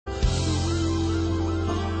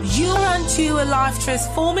You are onto a life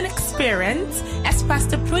transforming experience as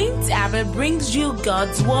Pastor Prince Abah brings you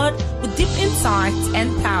God's word with deep insight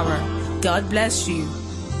and power. God bless you.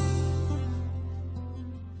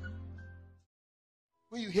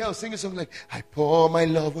 When you hear us sing a song like, I pour my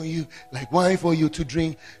love on you, like wine for you to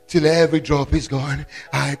drink, till every drop is gone.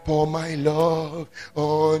 I pour my love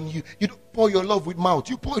on you. You don't pour your love with mouth,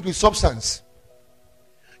 you pour it with substance.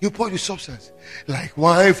 You pour it with substance. Like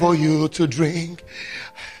wine for you to drink,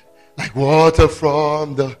 like water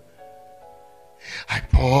from the... I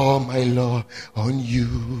pour my love on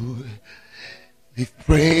you. With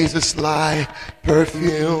praises like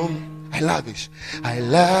perfume, I lavish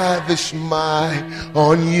my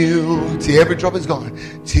on you till every drop is gone,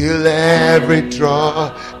 till every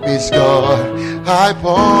drop is gone. I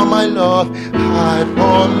pour my love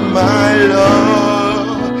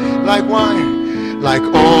like wine, like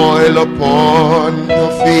oil upon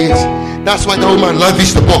your feet. That's why the old man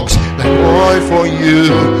lavished the box, like oil for you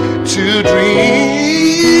to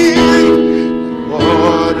drink,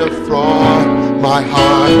 water from my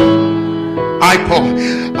heart.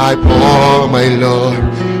 I pour my love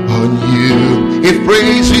on you. If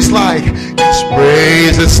praise is like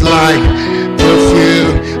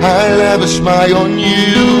perfume, I lavish my on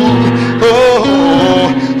you, oh,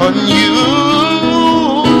 on you.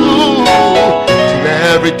 Till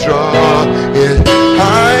every drop is,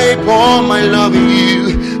 I pour my love in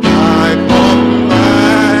you. I pour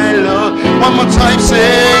my love. One more time,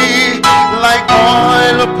 say, like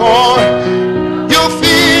oil upon your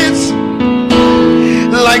feet,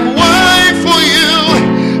 like wine for you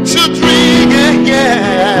to drink,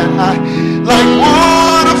 yeah, like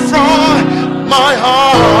water from my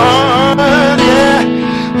heart, yeah.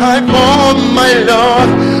 I pour my love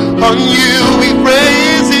on you. He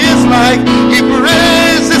praises like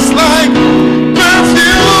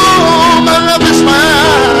perfume. I love this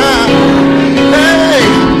man. Hey,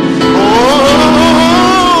 oh,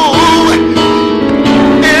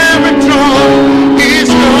 every drop is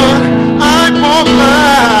gone. I pour my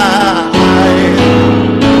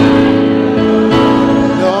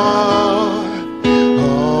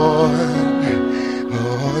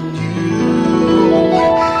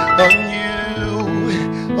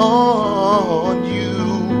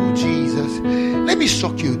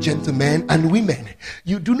gentlemen and women,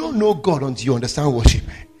 you do not know God until you understand worship.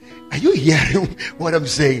 Are you hearing what I'm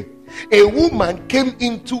saying? A woman came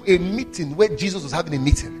into a meeting where Jesus was having a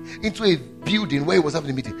meeting, into a building where he was having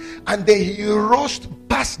a meeting, and then he rushed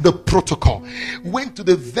past the protocol, went to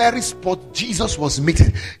the very spot Jesus was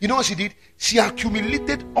meeting. You know what she did? She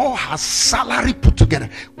accumulated all her salary put together.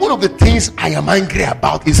 One of the things I am angry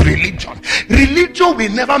about is religion. Religion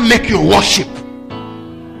will never make you worship.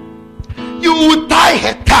 You will tie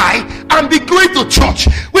a tie and be going to church.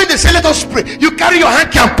 When they say let us pray, you carry your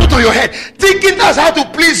hand and put on your head, thinking that's how to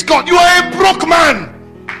please God. You are a broke man,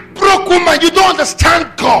 broke woman. You don't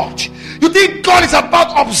understand God. You think God is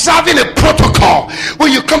about observing a protocol.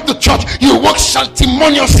 When you come to church, you walk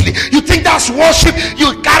sanctimoniously. You think that's worship.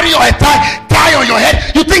 You carry your tie on your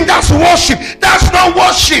head. You think that's worship. That's not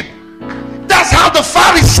worship. That's how the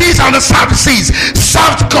Pharisees and the Sadducees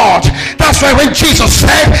served God. That's why when Jesus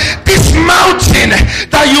said, this mountain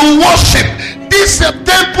that you worship, this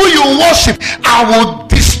temple you worship, I will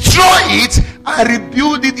destroy it and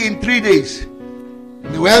rebuild it in 3 days.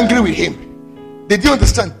 They were angry with him. They didn't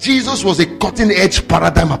understand. Jesus was a cutting edge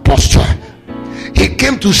paradigm apostle. He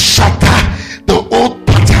came to shatter the old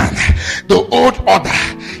pattern, the old order,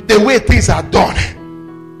 the way things are done.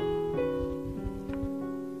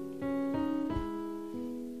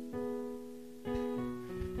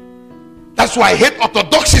 That's why I hate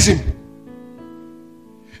orthodoxism.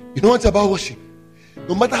 You know what's about worship?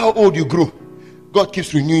 No matter how old you grow, God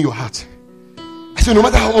keeps renewing your heart. I say no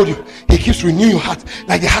matter how old you, he keeps renewing your heart,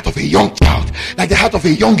 like the heart of a young child, like the heart of a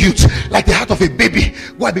young youth, like the heart of a baby.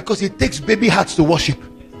 Why? Because it takes baby hearts to worship.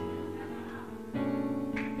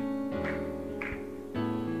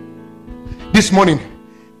 This morning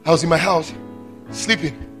I was in my house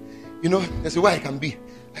sleeping. You know, there's a way I can be.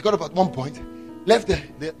 I got up at one point, left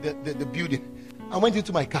the building, I went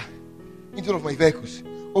into my car, into one of my vehicles,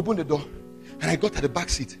 opened the door, and I got at the back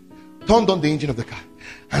seat, turned on the engine of the car,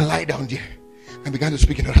 and lied down there, and began to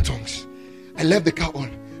speak in other tongues. I left the car on,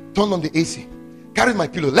 turned on the AC, carried my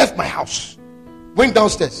pillow, left my house, went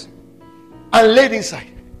downstairs, and laid inside.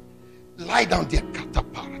 Lie down there,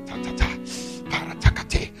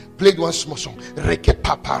 played one small song,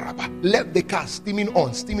 left the car steaming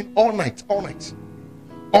all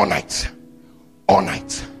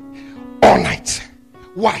night.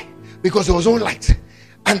 Why? Because there was no light.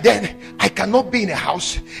 And then I cannot be in a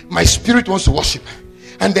house. My spirit wants to worship.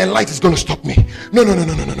 and their light is going to stop me. No.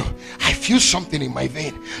 I feel something in my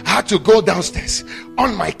vein. I had to go downstairs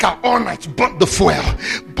on my car all night, burn the fuel,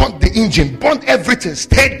 burn the engine, burn everything,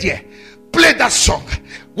 stayed there, played that song.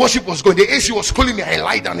 Worship was going. The AC was calling me. I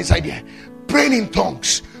lied down inside there, praying in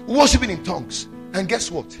tongues, worshiping in tongues. And guess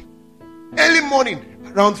what? Early morning,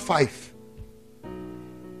 around 5,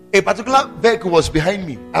 a particular vehicle was behind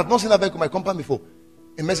me. I've not seen that vehicle in my compound before.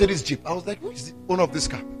 A Mercedes Jeep. I was like, who is the owner of this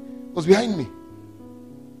car? It was behind me.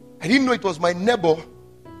 I didn't know it was my neighbor.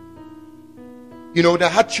 You know, they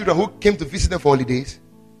had children who came to visit them for holidays.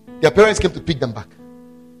 Their parents came to pick them back.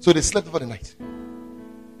 So they slept over the night.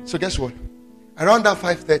 So guess what? Around that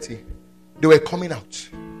 5:30, they were coming out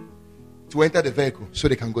to enter the vehicle so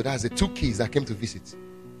they can go. That's the 2 kids that came to visit.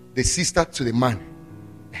 The sister to the man.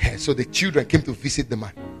 So the children came to visit the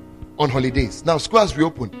man on holidays. Now school has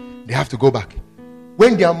reopened. They have to go back.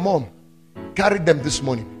 When their mom carried them this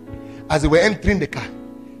morning, as they were entering the car,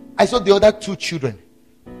 I saw the other 2 children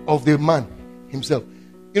of the man himself.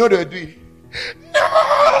 You know they were doing? No,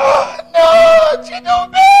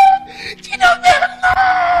 Chidobe, no,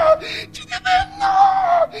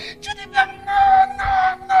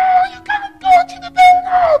 you can't go, Chidobe,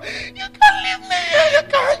 no, you can't leave me here, you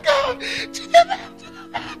can't go, Chidobe.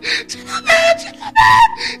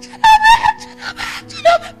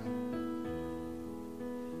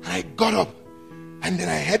 And I got up, and then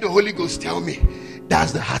I heard the Holy Ghost tell me,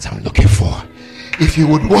 that's the heart I'm looking for. If you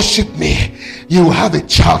would worship me, you will have a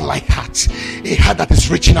childlike heart, a heart that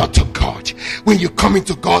is reaching out to God. When you come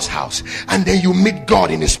into God's house and then you meet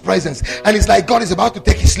God in his presence, and it's like God is about to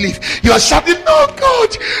take his leave, you are shouting, no,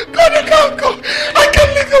 God, you can't go, I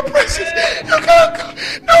can't leave your presence, you can't go,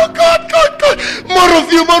 no, God,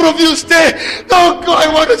 more of you, stay, no, God,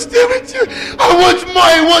 I want to stay with you, I want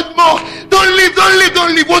more, don't leave,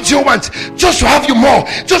 what do you want? Just to have you more,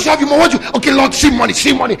 what do you, okay, Lord, see money,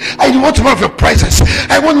 I want more of your presence,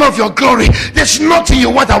 I want more of your glory. There's nothing you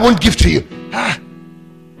want I won't give to you.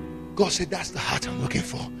 God said, that's the heart I'm looking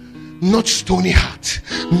for. Not stony heart,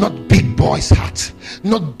 not big boys heart,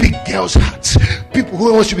 not big girls heart. People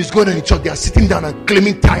who worship is going on in church, they are sitting down and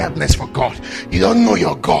claiming tiredness for God. You don't know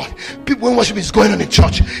your God. People who worship is going on in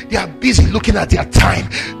church, they are busy looking at their time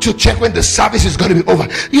to check when the service is going to be over.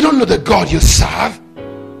 You don't know the God you serve.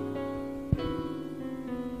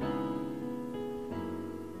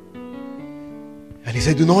 And he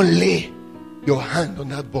said, do not lay your hand on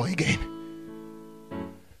that boy again.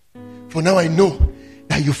 For now I know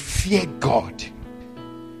that you fear God,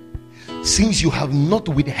 since you have not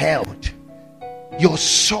withheld your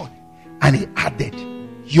son. And he added,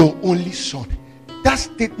 your only son. That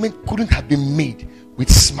statement couldn't have been made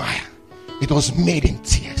with smile. It was made in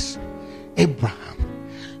tears. Abraham,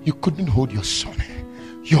 you couldn't hold your son,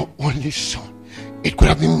 your only son. It could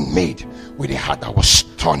have been made with a heart that was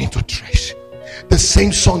torn into trash. The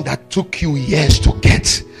same son that took you years to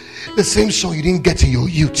get. The same son you didn't get in your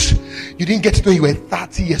youth. You didn't get it when you were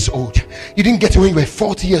 30 years old. You didn't get it when you were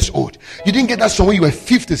 40 years old. You didn't get that son when you were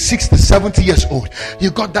 50, 60, 70 years old.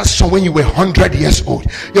 You got that son when you were 100 years old.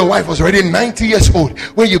 Your wife was already 90 years old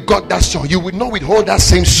when you got that son. You would not withhold that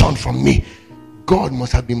same son from me. God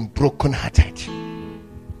must have been broken-hearted.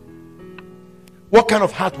 What kind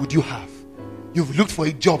of heart would you have? You've looked for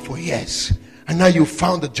a job for years, and now you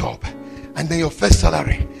found a job, and then your first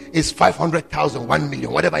salary is 500,000, 1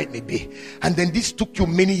 million, whatever it may be. And then this took you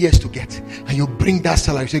many years to get. And you bring that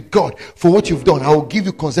salary. You say, God, for what you've done, I will give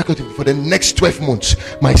you consecutively for the next 12 months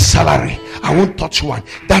my salary. I won't touch one.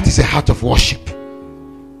 That is a heart of worship.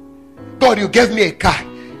 God, you gave me a car.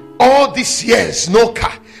 All these years, no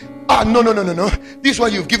car. No. This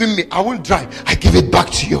one you've given me, I won't drive. I give it back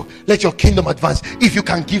to you. Let your kingdom advance. If you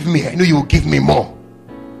can give me, I know you will give me more.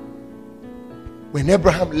 When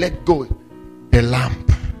Abraham let go the lamb,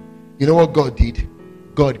 you know what God did?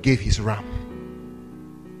 God gave his ram.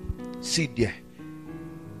 See there.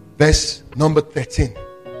 Verse number 13.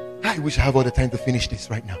 I wish I have all the time to finish this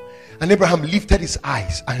right now. And Abraham lifted his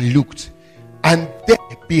eyes and looked. And there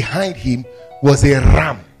behind him was a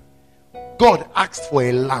ram. God asked for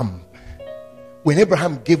a lamb. When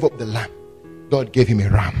Abraham gave up the lamb, God gave him a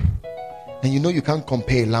ram. And you know you can't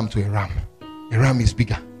compare a lamb to a ram. A ram is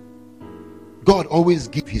bigger. God always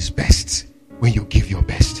gives his best when you give your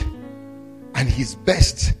best. And his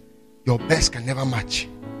best, your best can never match.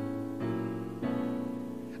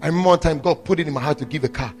 I remember one time God put it in my heart to give a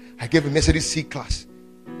car. I gave a Mercedes C-Class.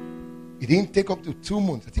 It didn't take up to 2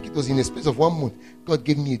 months. I think it was in the space of 1 month. God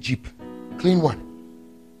gave me a Jeep. Clean one.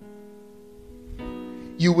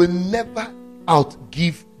 You will never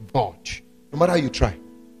outgive God. No matter how you try.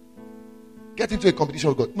 Get into a competition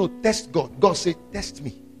with God. No, test God. God said, test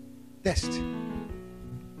me. Test.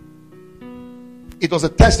 It was a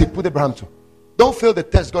test he put Abraham to. Don't fail the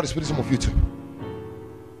test God is putting some of you to.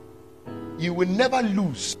 You will never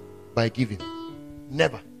lose by giving.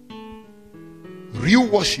 Never. Real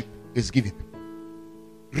worship is giving.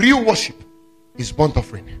 Real worship is burnt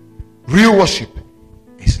offering. Real worship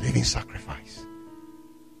is living sacrifice.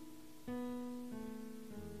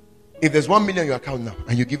 If there's 1 million in your account now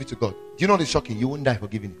and you give it to God, do you know what is shocking? You won't die for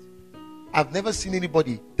giving it. I've never seen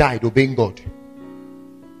anybody died obeying God.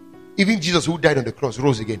 Even Jesus, who died on the cross,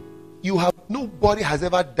 rose again. Nobody has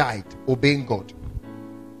ever died obeying God.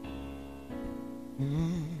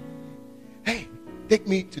 Hey, take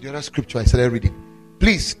me to the other scripture I started reading.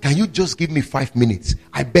 Please, can you just give me 5 minutes?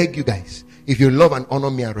 I beg you guys. If you love and honor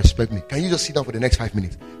me and respect me, can you just sit down for the next 5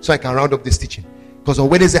 minutes so I can round up this teaching? Because on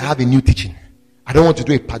Wednesday I have a new teaching. I don't want to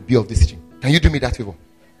do a part B of this teaching. Can you do me that favor?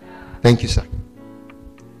 Thank you, sir.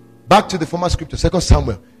 Back to the former scripture, 2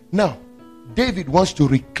 Samuel. Now, David wants to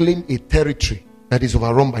reclaim a territory that is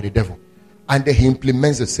overrun by the devil. And then he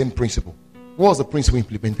implements the same principle. What was the principle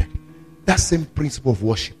implemented? That same principle of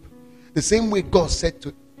worship. The same way God said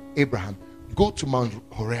to Abraham, go to Mount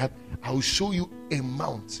Horeb, I will show you a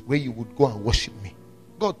mount where you would go and worship me.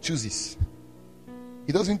 God chooses.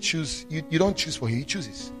 He doesn't choose. You don't choose for him. He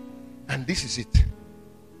chooses. And this is it.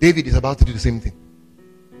 David is about to do the same thing.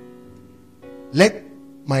 Let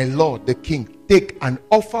my Lord, the king, take and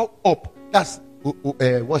offer up. That's,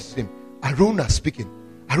 what's his name? Araunah speaking.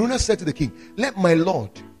 Araunah said to the king, let my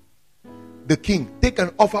Lord, the king, take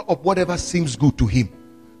and offer up whatever seems good to him.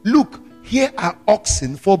 Look, here are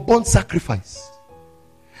oxen for burnt sacrifice,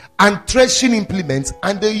 and threshing implements,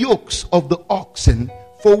 and the yokes of the oxen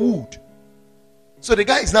for wood. So the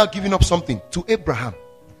guy is now giving up something to Abraham.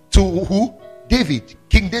 To who? David,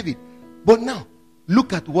 King David. But now,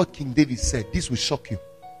 look at what King David said. This will shock you.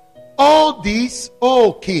 All these,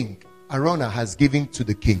 O king, Araunah has given to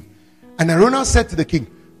the king. And Araunah said to the king,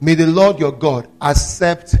 may the Lord your God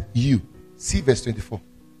accept you. See verse 24.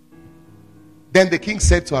 Then the king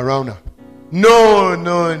said to Araunah,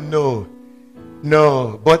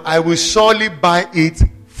 no, but I will surely buy it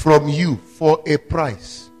from you for a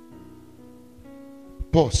price.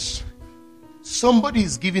 Pause. Somebody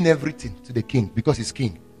is giving everything to the king because he's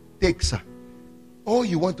king. Take, sir. All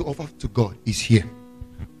you want to offer to God is here.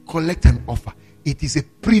 Collect an offer. It is a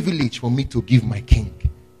privilege for me to give my king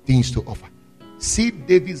things to offer. See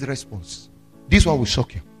David's response. This one will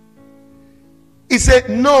shock you. He said,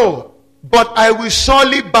 no, but I will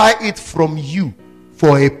surely buy it from you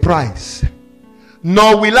for a price.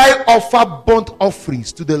 Nor will I offer burnt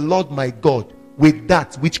offerings to the Lord my God with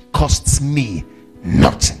that which costs me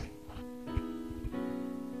nothing.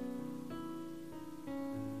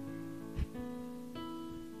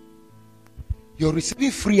 You're receiving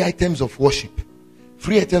free items of worship,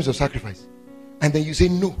 free items of sacrifice, and then you say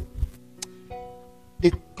no.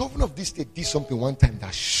 The governor of this state did something one time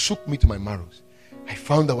that shook me to my marrows. I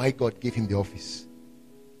found out why God gave him the office.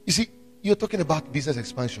 You see, you're talking about business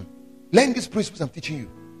expansion. Learn these principles I'm teaching you.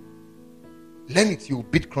 Learn it, you will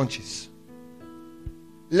beat crunches.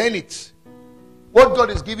 Learn it. What God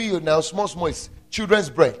is giving you now, small, is children's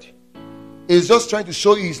bread. He's just trying to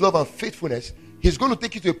show you his love and faithfulness. He's going to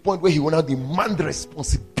take you to a point where he will now demand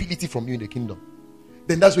responsibility from you in the kingdom.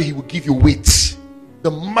 Then that's where he will give you weight. The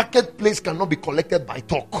marketplace cannot be collected by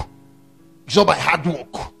talk. It's not by hard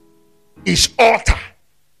work. It's altar.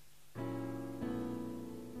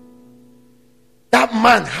 That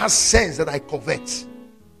man has sense that I covet.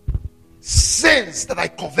 Sense that I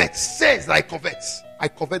covet. Sense that I covet. I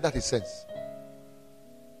covet that is sense.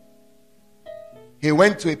 He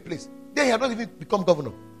went to a place. There he had not even become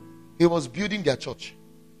governor. He was building their church.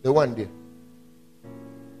 The one there.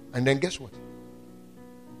 And then guess what?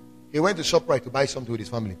 He went to ShopRite to buy something with his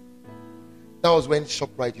family. That was when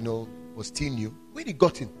ShopRite, was still new. When he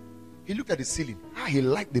got in, he looked at the ceiling. He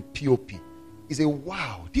liked the POP. He said,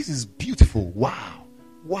 wow, this is beautiful.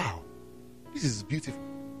 Wow. This is beautiful.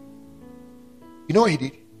 You know what he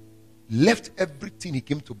did? Left everything he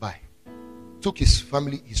came to buy. Took his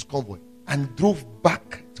family, his convoy, and drove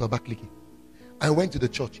back to Abakaliki. And went to the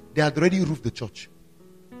church. They had already roofed the church.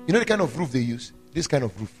 You know the kind of roof they use? This kind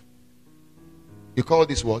of roof. You call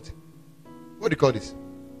this what? What do you call this?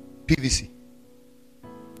 PVC.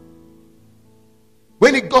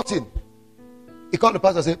 When he got in, he called the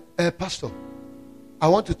pastor and said, Pastor, I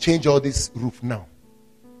want to change all this roof now.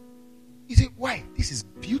 He said, why? This is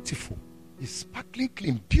beautiful. It's sparkling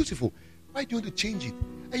clean, beautiful. Why do you want to change it?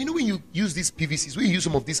 And when you use these PVCs, when you use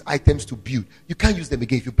some of these items to build, you can't use them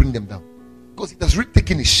again if you bring them down. Because it has really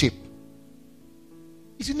taken its shape.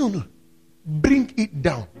 He said, no. Bring it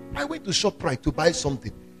down. I went to ShopRite to buy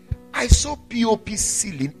something. I saw POP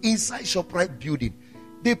ceiling inside ShopRite building.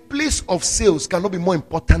 The place of sales cannot be more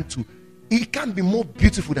important to. It can't be more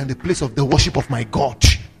beautiful than the place of the worship of my God.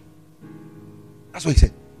 That's what he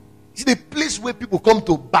said. It's the place where people come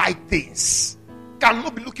to buy things.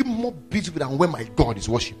 Cannot be looking more beautiful than where my God is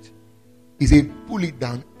worshipped. He said, pull it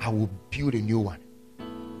down, I will build a new one.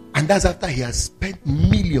 And that's after he has spent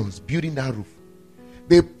millions building that roof.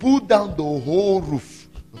 They pulled down the whole roof.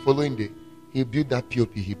 The following day, he built that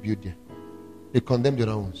POP he built there. They condemned the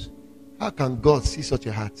other ones. How can God see such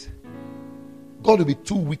a heart? God will be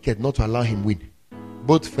too wicked not to allow him win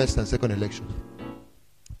both first and second elections.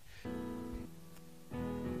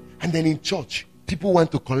 And then in church, people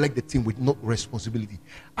want to collect the thing with no responsibility.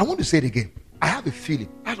 I want to say it again. I have a feeling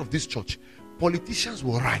out of this church, politicians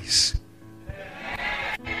will rise.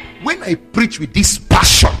 When I preach with this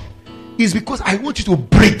passion, it's because I want you to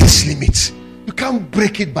break this limit. You can't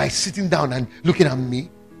break it by sitting down and looking at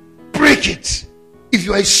me. Break it. If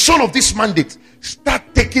you are a son of this mandate, start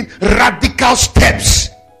taking radical steps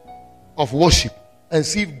of worship and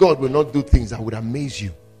see if God will not do things that would amaze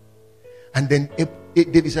you. And then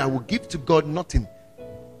David said, I will give to God nothing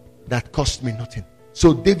that cost me nothing.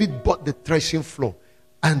 So David bought the threshing floor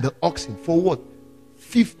and the oxen for what?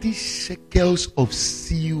 50 shekels of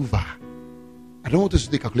silver. I don't want us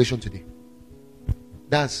to do the calculation today.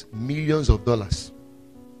 That's millions of dollars.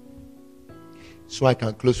 So I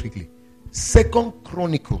can close quickly. 2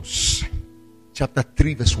 Chronicles chapter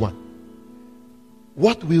 3 verse 1.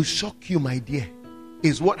 What will shock you, my dear,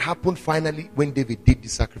 is what happened finally when David did the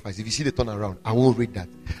sacrifice. If you see the turnaround, I won't read that.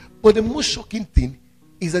 But the most shocking thing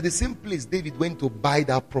is that the same place David went to buy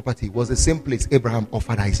that property was the same place Abraham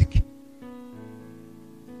offered Isaac.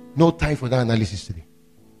 No time for that analysis today.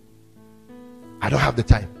 I don't have the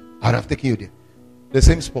time. I would have taken you there. The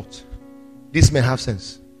same spot. This may have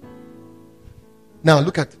sense. Now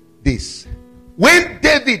look at this. When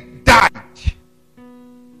David died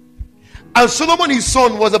and Solomon his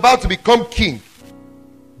son was about to become king,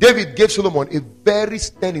 David gave Solomon a very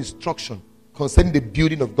stern instruction concerning the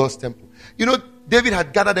building of God's temple. You know, David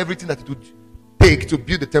had gathered everything that it would take to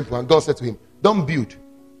build the temple, and God said to him, don't build,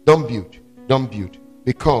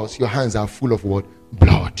 because your hands are full of what?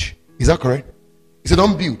 Blood. Is that correct? He said,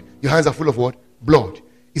 don't build, your hands are full of what? Blood.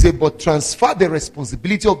 He said, but transfer the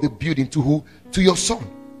responsibility of the building to who? To your son,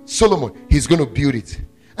 Solomon. He's going to build it.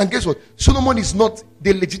 And guess what? Solomon is not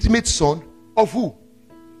the legitimate son of who?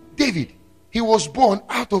 David. He was born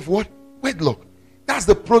out of what? Wedlock. That's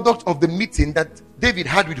the product of the meeting that David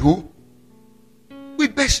had with who?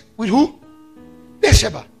 With who?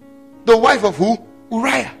 Bathsheba. The wife of who?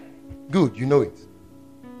 Uriah. Good, you know it.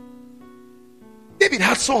 David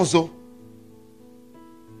had sons though.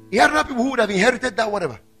 He had other people who would have inherited that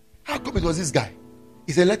whatever. How come it was this guy?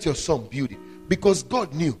 He said, let your son build it. Because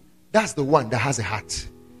God knew that's the one that has a heart.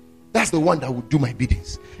 That's the one that will do my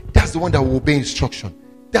biddings. That's the one that will obey instruction.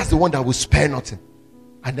 That's the one that will spare nothing.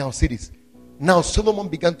 And now see this. Now Solomon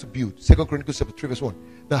began to build, 2 Chronicles chapter 3 verse 1,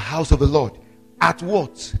 the house of the Lord. At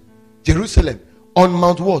what? Jerusalem. On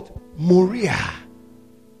Mount what? Moriah.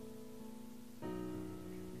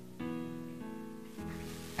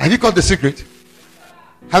 Have you caught the secret?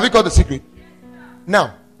 Have you caught the secret?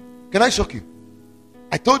 Now, can I shock you?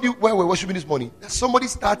 I told you when we were worshiping this morning that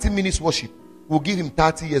somebody's 30 minutes worship will give him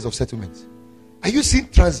 30 years of settlement. Are you seeing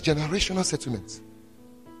transgenerational settlements?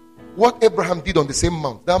 What Abraham did on the same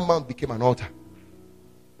mount, that mount became an altar.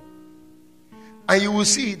 And you will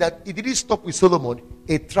see that it didn't stop with Solomon.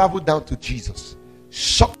 It traveled down to Jesus.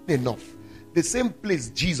 Shocking enough, the same place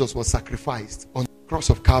Jesus was sacrificed on the cross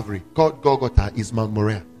of Calvary, called Golgotha, is Mount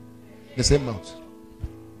Moriah. The same mount.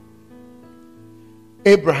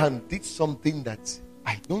 Abraham did something that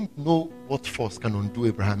I don't know what force can undo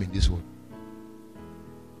Abraham in this world.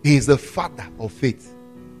 He is the father of faith.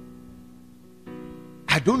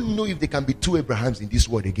 I don't know if there can be two Abrahams in this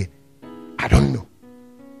world again. I don't know.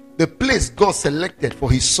 The place God selected for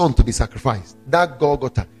his son to be sacrificed, that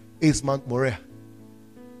Golgotha, is Mount Moriah.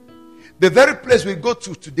 The very place we go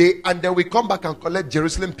to today, and then we come back and collect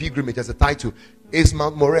Jerusalem pilgrimage as a title, is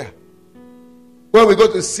Mount Moriah. When we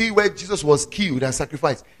go to see where Jesus was killed and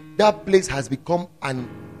sacrificed, that place has become an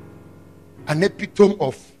epitome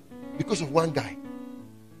of, because of one guy.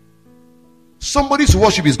 Somebody's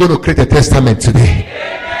worship is going to create a testament today.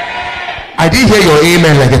 Amen. I didn't hear your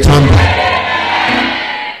amen like a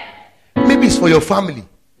thunder. Maybe it's for your family.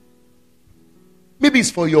 Maybe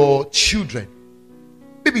it's for your children.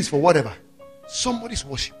 Maybe it's for whatever. Somebody's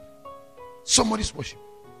worship. Somebody's worship.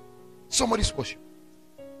 Somebody's worship.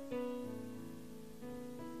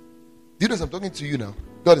 Do you know as I'm talking to you now,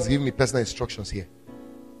 God is giving me personal instructions here.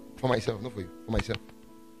 For myself, not for you. For myself.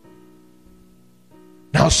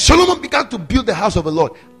 Now Solomon began to build the house of the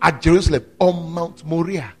Lord at Jerusalem on Mount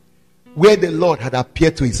Moriah, where the Lord had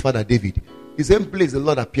appeared to his father David. The same place the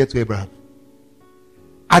Lord appeared to Abraham.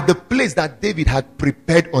 At the place that David had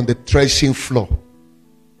prepared on the threshing floor.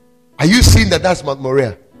 Are you seeing that that's Mount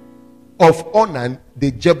Moriah? Of Onan,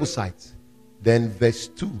 the Jebusite. Then verse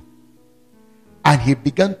 2. And he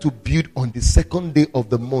began to build on the second day of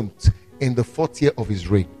the month in the 4th year of his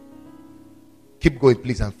reign. Keep going,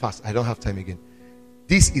 please, and fast. I don't have time again.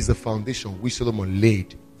 This is the foundation which Solomon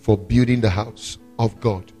laid for building the house of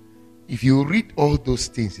God. If you read all those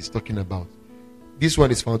things he's talking about, this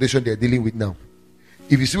one is foundation they're dealing with now.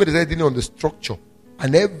 If you see what they're dealing on the structure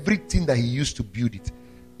and everything that he used to build it,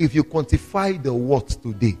 if you quantify the worth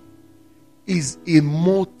today, is a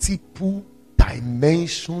multiple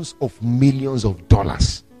dimensions of millions of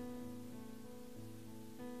dollars.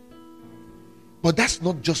 But that's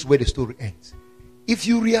not just where the story ends. If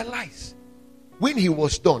you realize, when he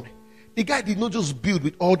was done, the guy did not just build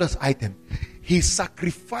with all those items. He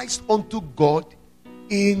sacrificed unto God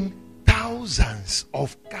in thousands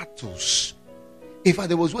of cattle. In fact,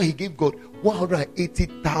 there was where he gave God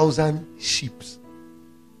 180,000 sheep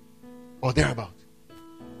or thereabout.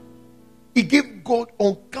 He gave God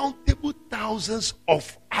uncountable thousands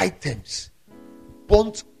of items.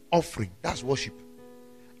 Burnt offering, that's worship.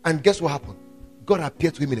 And guess what happened? God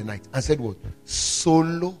appeared to him in the night and said what?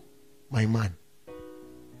 Solo, my man,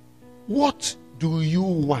 what do you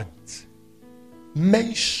want?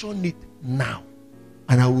 Mention it now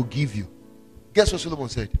and I will give you. Guess what Solomon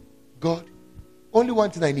said? God, only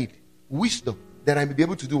one thing I need, wisdom, that I may be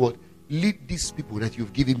able to do what? Lead these people that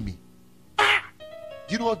you've given me. Do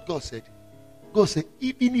you know what God said? God said,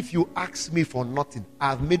 even if you ask me for nothing,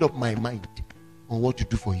 I've made up my mind on what to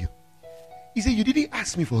do for you. He said, you didn't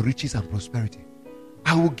ask me for riches and prosperity.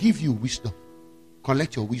 I will give you wisdom.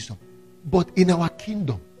 Collect your wisdom. But in our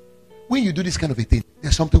kingdom, when you do this kind of a thing,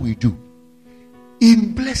 there's something we do.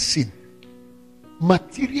 In blessing,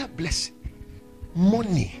 material blessing,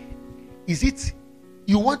 money, is it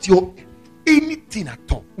you want your anything at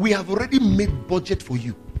all? We have already made budget for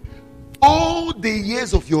you. All the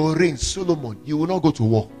years of your reign, Solomon, you will not go to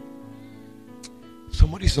war.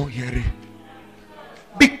 Somebody's not hearing.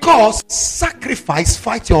 Because sacrifice,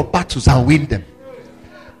 fight your battles and win them.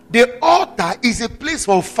 The altar is a place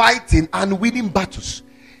for fighting and winning battles.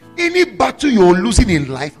 Any battle you're losing in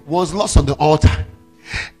life was lost on the altar.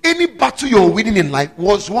 Any battle you're winning in life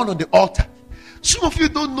was won on the altar. Some of you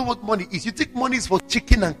don't know what money is. You think money is for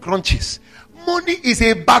chicken and crunches. Money is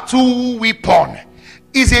a battle weapon.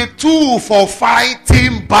 Is a tool for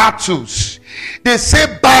fighting battles. They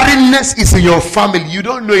say barrenness is in your family. You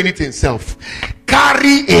don't know anything self.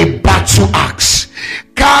 Carry a battle axe.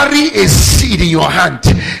 Carry a seed in your hand.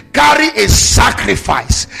 Carry a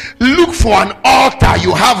sacrifice. Look for an altar.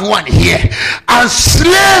 You have one here. And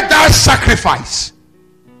slay that sacrifice.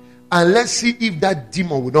 And let's see if that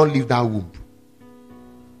demon will not leave that womb.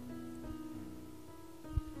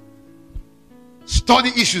 Study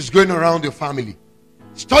issues going around your family.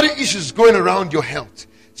 Study issues going around your health.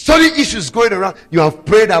 Study issues going around. You have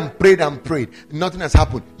prayed and prayed and prayed. Nothing has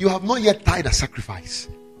happened. You have not yet tied a sacrifice.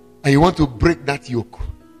 And you want to break that yoke.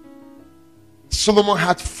 Solomon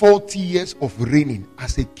had 40 years of reigning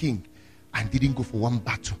as a king and didn't go for one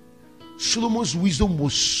battle. Solomon's wisdom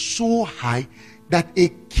was so high that a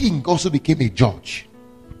king also became a judge.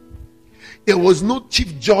 There was no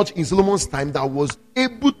chief judge in Solomon's time that was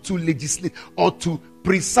able to legislate or to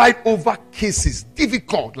preside over cases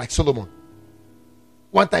difficult like Solomon.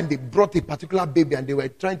 One time they brought a particular baby and they were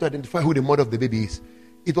trying to identify who the mother of the baby is.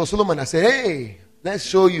 It was Solomon that said, hey, let's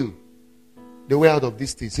show you the way out of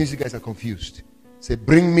this thing since you guys are confused. Say,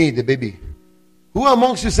 bring me the baby. Who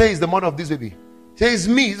amongst you says the mother of this baby? Say, it's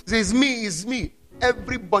me. Say, it's me, it's me.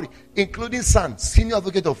 Everybody, including San, senior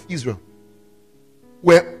advocate of Israel,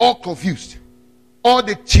 were all confused. All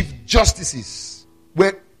the chief justices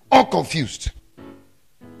were all confused.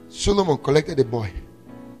 Solomon collected the boy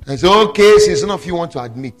and said, okay, since none of you want to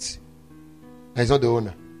admit that he's not the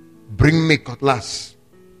owner, bring me cutlass.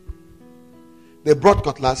 They brought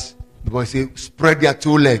cutlass. The boy said, spread their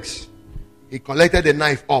two legs. He collected the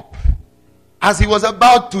knife up. As he was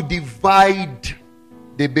about to divide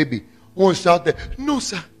the baby, one shouted, no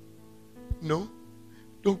sir, no,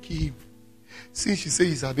 don't kill him. Since she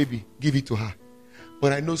says it's her baby, give it to her.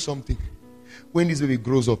 But I know something. When this baby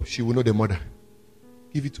grows up, she will know the mother.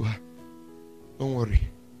 Give it to her. Don't worry.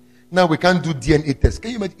 Now we can't do DNA test.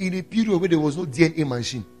 Can you imagine in a period where there was no DNA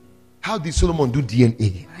machine? How did Solomon do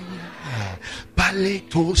DNA?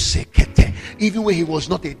 Even when he was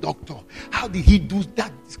not a doctor, how did he do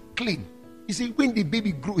that clean? You see, when the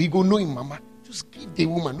baby grew, he go know him, mama. Just give the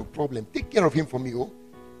woman, no problem. Take care of him for me. Oh,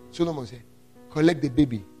 Solomon said, collect the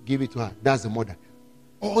baby, give it to her. That's the mother.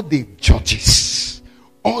 All the judges,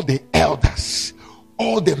 all the elders,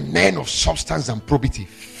 all the men of substance and probity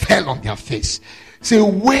fell on their face. Say,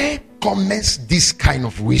 where commence this kind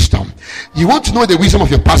of wisdom? You want to know where the wisdom of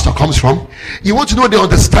your pastor comes from? You want to know where the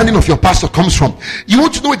understanding of your pastor comes from? You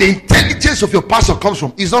want to know where the intelligence of your pastor comes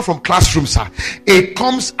from? It's not from classroom, sir. It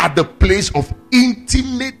comes at the place of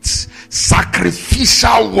intimate,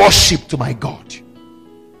 sacrificial worship to my God.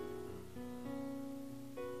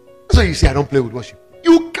 That's why you say, I don't play with worship.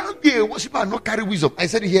 You can't be a worshiper and not carry wisdom. I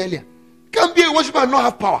said it here earlier. Can't be a worshiper and not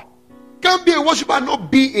have power. Can't be a worshiper and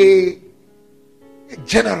not be a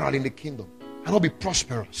general in the kingdom and not be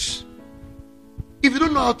prosperous. If you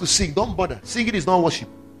don't know how to sing, don't bother. Singing is not worship.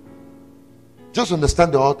 Just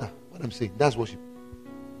understand the altar. What I'm saying, that's worship.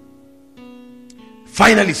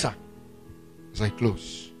 Finally, sir, as I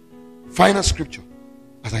close, final scripture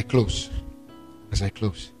as I close.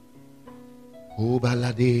 O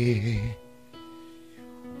balade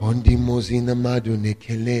ondi mozina madu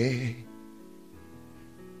nekele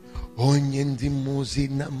onye ndi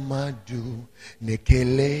mozina madu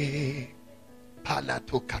nekele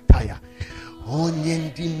palato kataya onye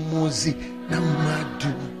ndi mozina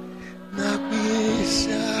madu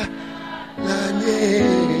nabisha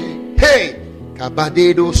nane. Hey,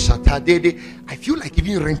 kabadedo satadede. I feel like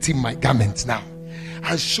even renting my garments now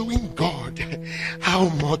and showing God how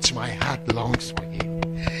much my heart longs for him.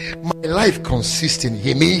 My life consists in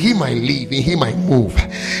him. In him I live, in him I move,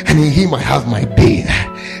 and in him I have my being.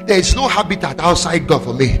 There is no habitat outside God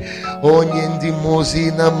for me. Onyendi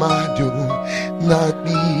mozi namadu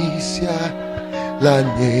natisya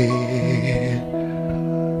lane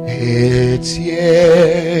etie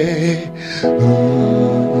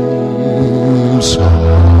so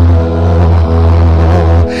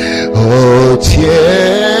otie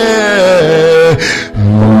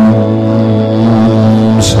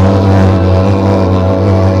so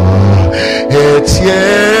etie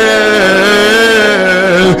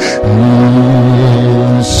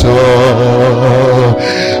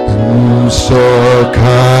so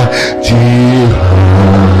ka jiha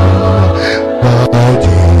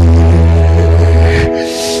badi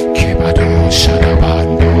kibado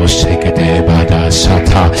sharabando sekete bada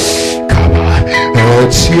sata kaba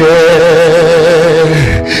etie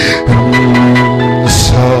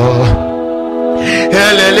so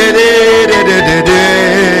elelelelelele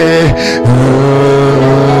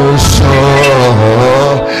so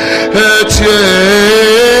etie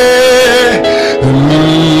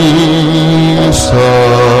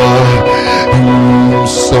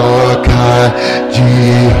soka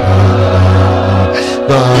jiha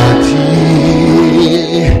bati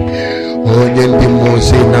onye ndi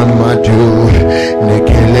mozi na madu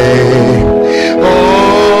nekele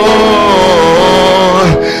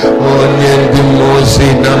onye ndi mozi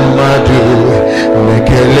na madu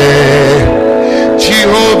nekele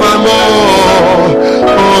Jehovah mo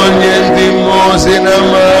onye ndi mozi na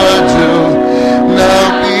madu na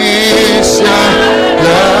bisha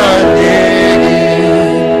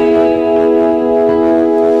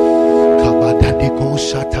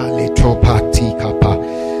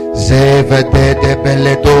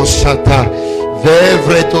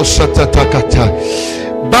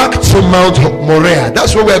back to Mount Moriah.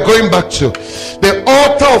 That's what we're going back to. The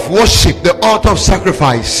altar of worship, the altar of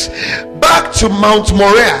sacrifice. Back to Mount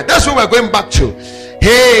Moriah. That's what we're going back to.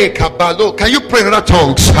 Hey, Kabalo, can you pray in other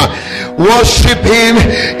tongues? Worship him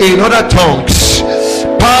in other tongues.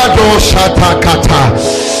 Pado shata kata.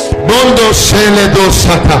 Bondo sele do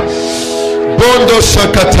sata. Bondo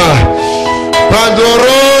sakata.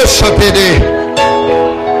 Pandoro sapede.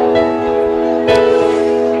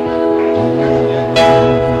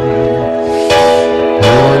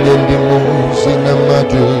 Onyendi muzi na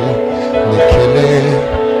madu nekele.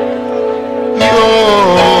 Yo.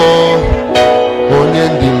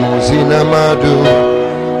 Onyendi muzi na madu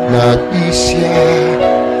na isya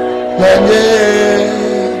nanye.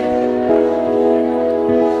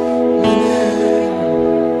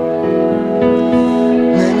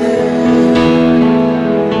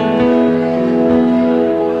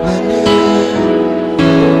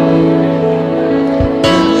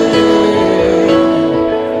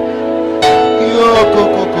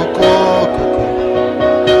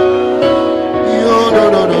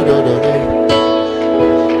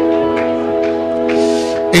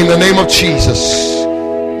 In the name of Jesus.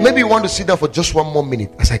 Maybe you want to sit down for just one more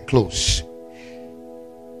minute as I close.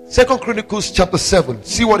 2 Chronicles chapter 7.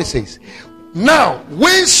 See what it says. Now,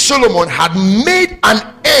 when Solomon had made an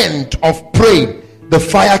end of praying, the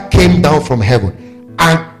fire came down from heaven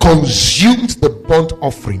and consumed the burnt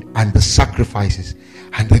offering and the sacrifices,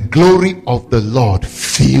 and the glory of the Lord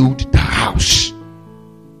filled the house.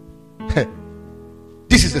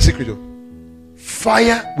 This is the secret.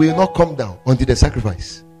 Fire will not come down until the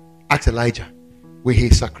sacrifice. Ask Elijah, where he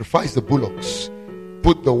sacrificed the bullocks,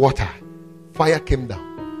 put the water, fire came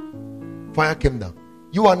down. Fire came down.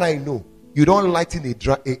 You and I know you don't lighten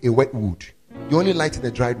a wet wood, you only lighten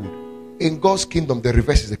a dried wood. In God's kingdom, the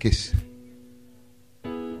reverse is the case.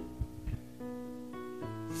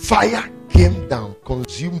 Fire came down,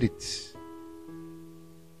 consumed it.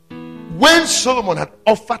 When Solomon had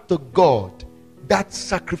offered to God that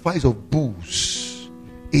sacrifice of bulls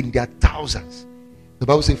in their thousands, the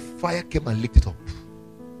Bible says fire came and licked it up.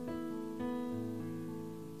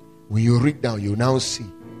 When you read down, you now see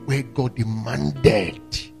where God demanded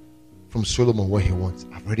from Solomon what he wants.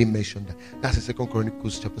 I've already mentioned that. That's in 2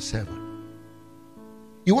 Chronicles chapter 7.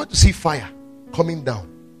 You want to see fire coming down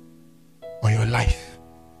on your life?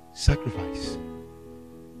 Sacrifice.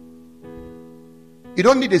 You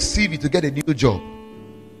don't need a CV to get a new job.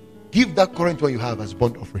 Give that current one you have as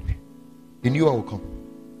burnt offering. The new one will come.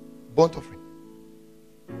 Burnt offering.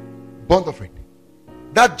 Burnt offering.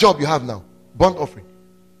 That job you have now, burnt offering.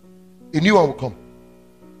 A new one will come.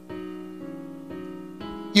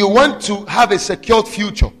 You want to have a secured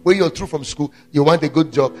future where you're through from school, you want a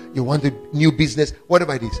good job, you want a new business,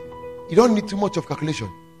 whatever it is. You don't need too much of calculation.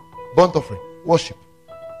 Burnt offering, worship.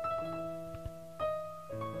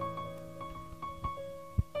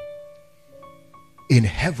 In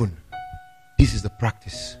heaven, this is the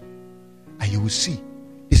practice. And you will see,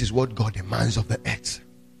 this is what God demands of the earth.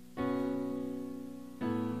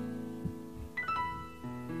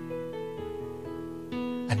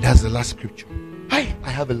 And that's the last scripture. I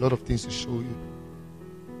have a lot of things to show you.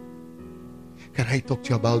 Can I talk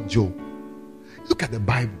to you about Job? Look at the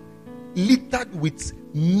Bible. Littered with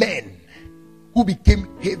men who became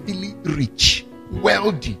heavily rich,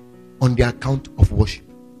 wealthy on the account of worship.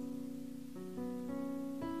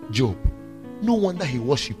 Job, no wonder he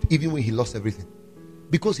worshipped even when he lost everything,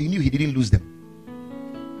 because he knew he didn't lose them.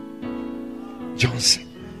 Johnson,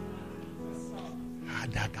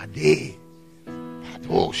 Adagade,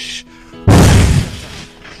 Padosh,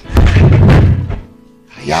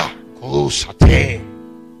 Aya, Kosate,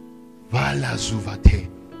 Vala Zuvate.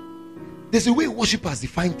 There's a way worshippers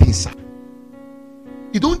define things, sir.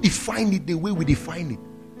 You don't define it the way we define it.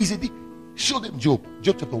 It's a show them Job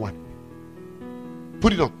chapter 1.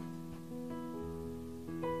 Put it up.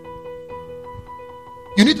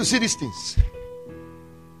 You need to see these things.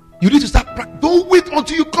 You need to start practicing. Don't wait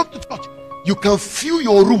until you come to church. You can fill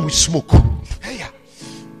your room with smoke.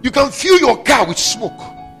 You can fill your car with smoke.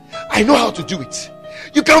 I know how to do it.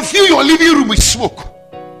 You can fill your living room with smoke.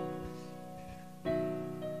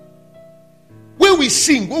 When we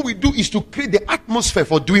sing, what we do is to create the atmosphere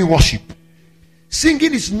for doing worship.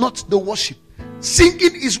 Singing is not the worship.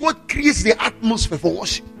 Singing is what creates the atmosphere for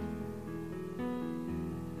worship.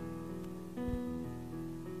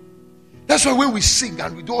 That's why when we sing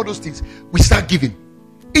and we do all those things, we start giving.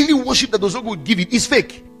 Any worship that does not go with giving is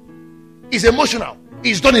fake. It's emotional.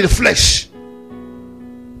 It's done in the flesh.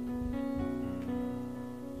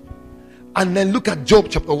 And then look at Job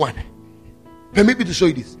chapter 1. Permit me to show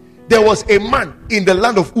you this. There was a man in the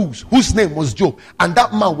land of Uz whose name was Job, and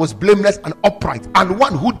that man was blameless and upright, and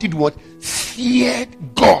one who did what?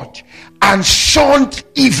 Feared God and shunned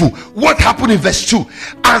evil. What happened in verse 2?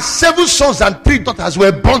 And 7 sons and 3 daughters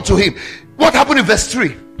were born to him. What happened in verse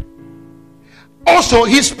 3? Also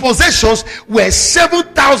his possessions were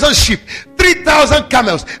 7,000 sheep, 3,000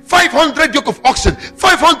 camels, 500 yoke of oxen,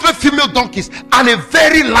 500 female donkeys, and a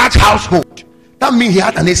very large household. That means he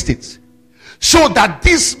had an estate. So that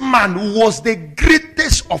this man was the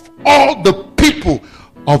greatest of all the people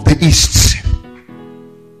of the East.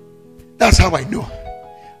 That's how I know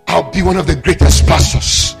I'll be one of the greatest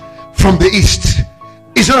pastors from the East.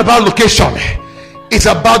 It's not about location. It's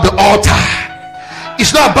about the altar.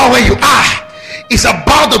 It's not about where you are. It's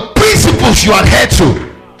about the principles you adhere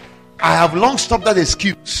to. I have long stopped that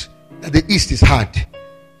excuse that the East is hard.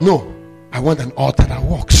 No, I want an altar that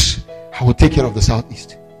works. I will take care of the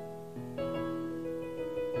Southeast.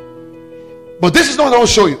 But this is not what I want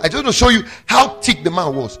to show you. I just want to show you how thick the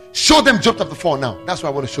man was. Show them Job chapter 4 now. That's why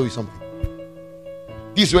I want to show you something.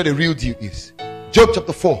 This is where the real deal is. Job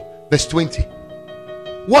chapter 4 verse 20.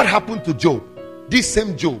 What happened to Job? This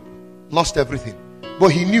same Job lost everything,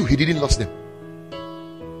 but he knew he didn't lose them,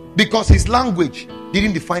 because his language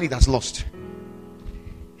didn't define it as lost.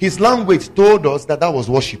 His language told us that was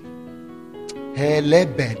worship.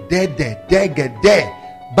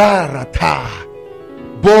 Barata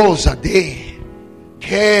Bozade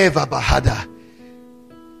Keva Bahada.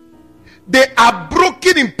 They are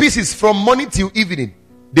broken in pieces from morning till evening.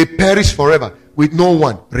 They perish forever with no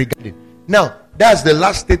one regarding. Now, that's the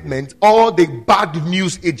last statement all the bad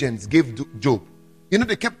news agents gave to Job. You know,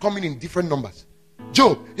 they kept coming in different numbers.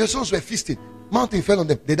 Job, your sons were feasting. Mountain fell on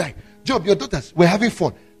them. They died. Job, your daughters were having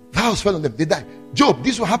fun. The house fell on them. They died. Job,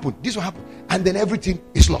 this will happen. This will happen. And then everything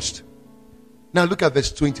is lost. Now look at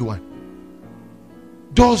verse 21.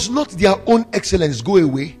 Does not their own excellence go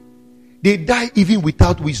away? They die even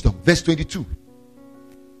without wisdom. Verse 22.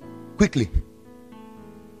 Quickly.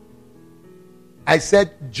 I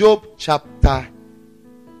said Job chapter.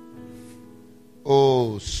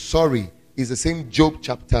 Oh, sorry. It's the same Job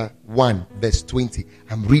chapter 1 verse 20.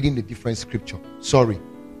 I'm reading the different scripture. Sorry.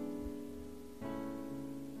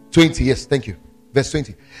 20, yes, thank you. Verse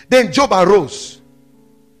 20. Then Job arose.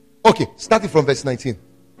 Okay, starting from verse 19.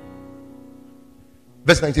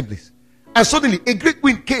 Verse 19, please. And suddenly a great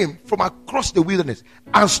wind came from across the wilderness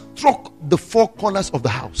and struck the four corners of the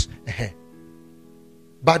house.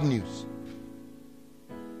 Bad news.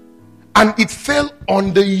 And it fell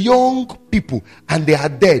on the young people, and they are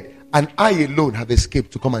dead. And I alone have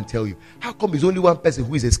escaped to come and tell you. How come it's only one person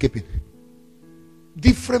who is escaping?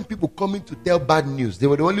 Different people coming to tell bad news. They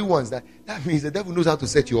were the only ones. That means the devil knows how to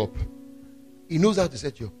set you up. He knows how to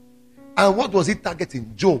set you up. And what was he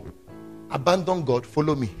targeting? Job. Abandon God,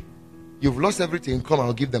 follow me. You've lost everything, come,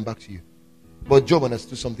 I'll give them back to you. But Job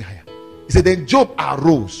understood something higher. He said, then Job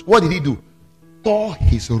arose. What did he do? Tore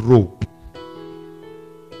his robe.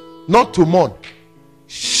 Not to mourn.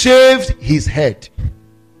 Shaved his head.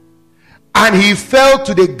 And he fell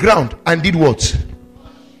to the ground and did what?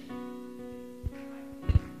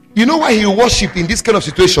 You know why he worshipped in this kind of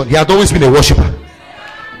situation? He had always been a worshiper.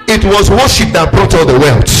 It was worship that brought all the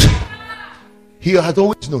wealth. He had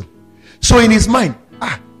always known. So in his mind,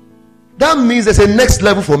 that means there's a next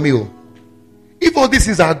level for me. If all these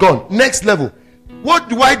things are gone, next level. What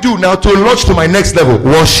do I do now to launch to my next level?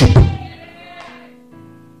 Worship.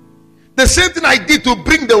 The same thing I did to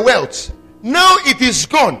bring the wealth. Now it is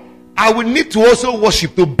gone. I will need to also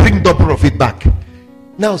worship to bring double of it back.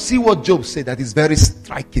 Now see what Job said that is very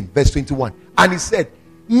striking. Verse 21. And he said,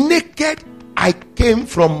 naked I came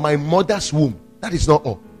from my mother's womb. That is not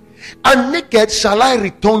all. And naked shall I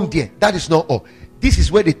return there. That is not all. This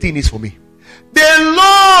is where the thing is for me. The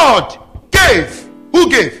Lord gave. Who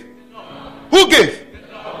gave? Who gave?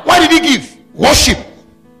 Why did he give? Worship.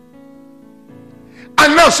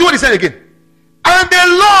 And now see what he said again. And the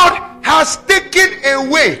Lord has taken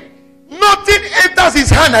away. Nothing enters his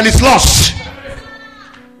hand and is lost.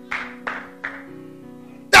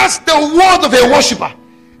 That's the word of a worshiper.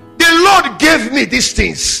 The Lord gave me these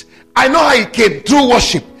things. I know how it came through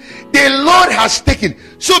worship. The Lord has taken.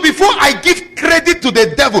 So before I give credit to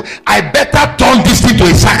the devil, I better turn this into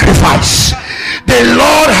a sacrifice. The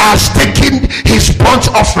Lord has taken his burnt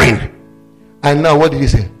offering. And now what did he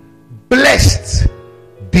say? Blessed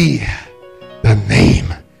be the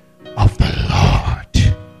name of the Lord.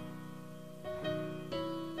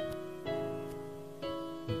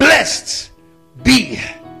 Blessed be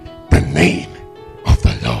the name of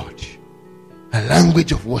the Lord. A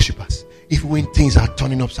language of worshippers. If when things are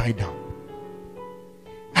turning upside down,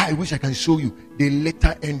 I wish I can show you the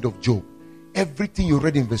later end of Job. Everything you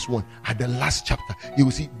read in verse 1 at the last chapter, you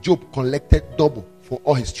will see Job collected double for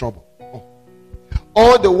all his trouble.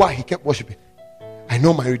 All the while he kept worshiping. I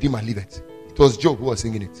know my Redeemer liveth. It was Job who was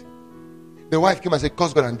singing it. The wife came and said,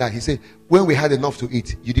 curse God and die. He said, when we had enough to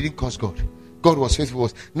eat, you didn't curse God. God was faithful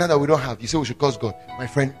to us. Now that we don't have, you say we should curse God. My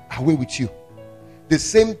friend, away with you. The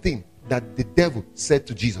same thing that the devil said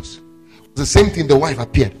to Jesus. The same thing the wife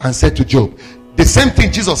appeared and said to Job. The same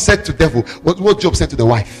thing Jesus said to the devil was what Job said to the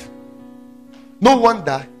wife. No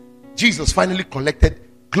wonder Jesus finally collected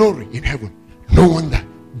glory in heaven. No wonder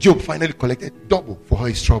Job finally collected double for all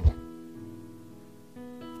his trouble.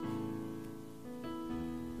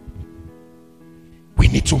 We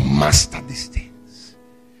need to master these things.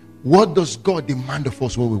 What does God demand of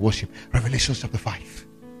us when we worship? Revelation chapter 5.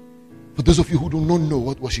 For those of you who do not know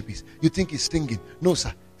what worship is, you think it's singing. No,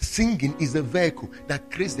 sir. Singing is the vehicle that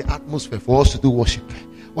creates the atmosphere for us to do worship.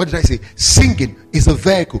 What did I say? Singing is a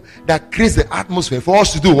vehicle that creates the atmosphere for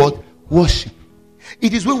us to do what? Worship.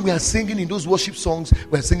 It is when we are singing in those worship songs,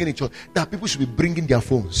 we are singing in church, that people should be bringing their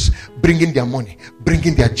phones, bringing their money,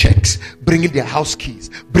 bringing their checks, bringing their house keys,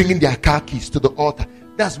 bringing their car keys to the altar.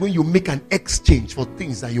 That's when you make an exchange for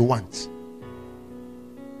things that you want.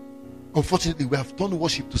 Unfortunately, we have turned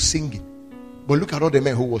worship to singing. But look at all the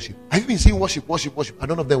men who worship. Have you been seeing worship, and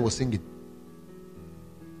none of them were singing?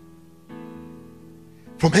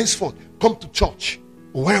 From henceforth, come to church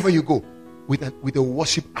or wherever you go. with a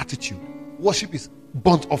worship attitude. Worship is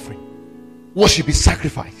burnt offering. Worship is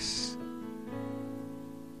sacrifice.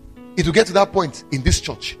 It will get to that point in this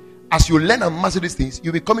church. As you learn and master these things,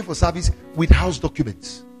 you'll be coming for service with house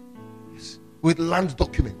documents, yes, with land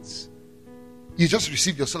documents. You just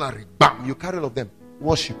received your salary, bam, you carry all of them.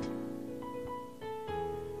 Worship.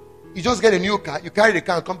 You just get a new car, you carry the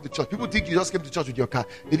car and come to church. People think you just came to church with your car.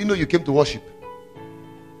 They didn't know you came to worship.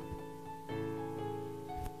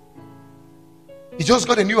 You just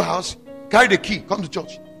got a new house, carry the key, come to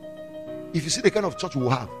church. If you see the kind of church we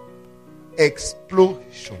will have,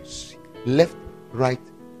 explosions, left, right,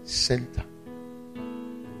 center.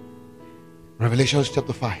 Revelation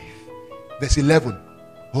chapter 5, verse 11.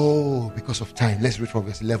 Oh, because of time, let's read from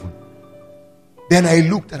verse 11. Then I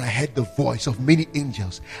looked and I heard the voice of many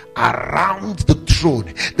angels around the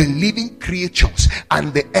throne, the living creatures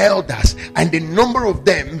and the elders, and the number of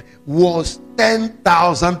them was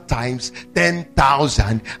 10,000 times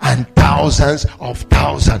 10,000 and thousands of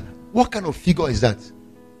thousands. What kind of figure is that?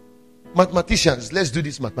 Mathematicians, let's do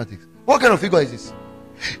this mathematics. What kind of figure is this?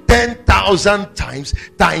 10,000 times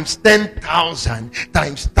 10,000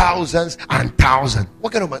 times thousands and thousands.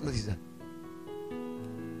 What kind of mathematics is that?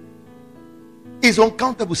 It's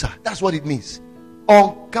uncountable, sir. That's what it means.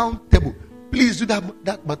 Uncountable. Please do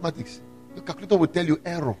that mathematics. The calculator will tell you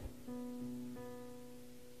error.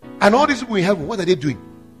 And all these people in heaven, what are they doing?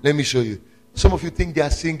 Let me show you. Some of you think they are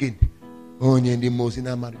singing.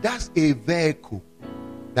 That's a vehicle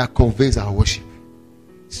that conveys our worship.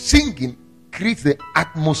 Singing creates the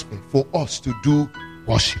atmosphere for us to do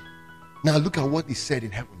worship. Now look at what is said in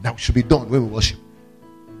heaven. That should be done when we worship.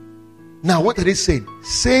 Now what are they saying?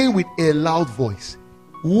 Saying with a loud voice,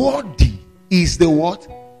 worthy is the what?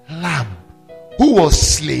 Lamb who was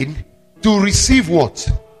slain to receive what?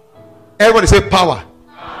 Everybody say power.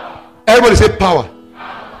 Everybody say power.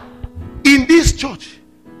 In this church,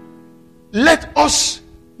 let us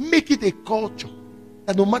make it a culture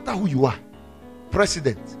that no matter who you are,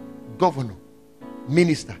 president, governor,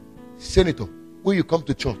 minister, senator, when you come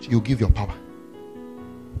to church, you give your power.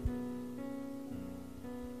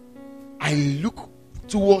 I look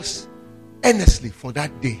towards earnestly for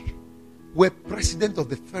that day where President of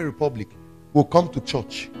the Federal Republic will come to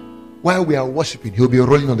church while we are worshiping. He'll be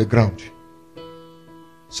rolling on the ground.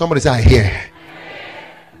 Somebody say, I hear.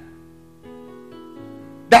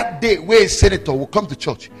 That day where a senator will come to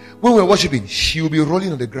church, when we're worshiping, she will be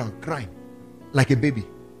rolling on the ground, crying like a baby.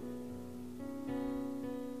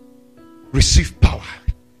 Receive power,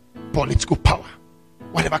 political power,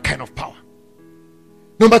 whatever kind of power.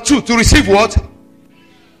 Number 2, to receive what?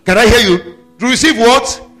 Can I hear you? To receive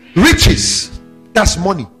what? Riches. That's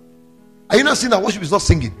money. Are you not seeing that worship is not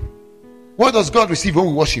singing? What does God receive when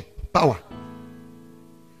we worship? Power.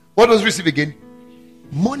 What does he receive again?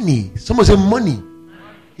 Money. Someone say money.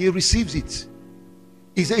 He receives it.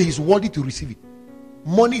 He said he's worthy to receive it.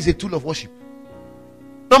 Money is a tool of worship.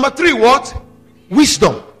 Number 3, what?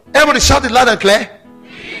 Wisdom. Everybody shout it loud and clear.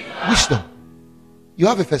 Wisdom. You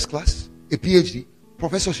have a first class, a PhD,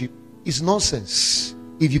 professorship is nonsense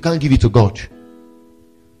if you can't give it to God.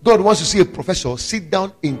 God wants to see a professor sit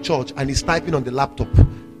down in church and he's typing on the laptop,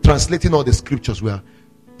 translating all the scriptures. We are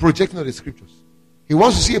projecting all the scriptures. He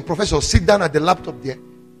wants to see a professor sit down at the laptop there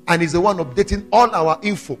and he's the one updating all our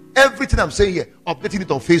info. Everything I'm saying here, updating it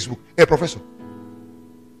on Facebook. A professor.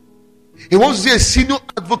 He wants to see a senior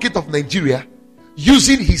advocate of Nigeria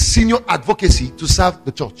using his senior advocacy to serve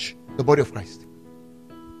the church, the body of Christ.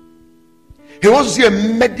 He wants to see a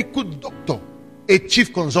medical doctor, a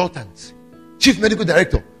chief consultant, chief medical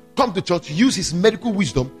director come to church, use his medical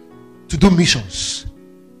wisdom to do missions,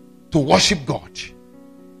 to worship God.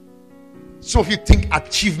 So if you think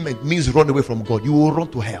achievement means run away from God, you will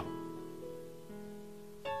run to hell.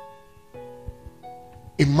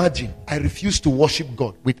 Imagine, I refuse to worship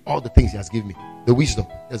God with all the things he has given me, the wisdom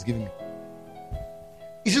he has given me.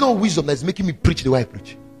 Is it not wisdom that's making me preach the way I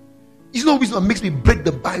preach? Is it not wisdom that makes me break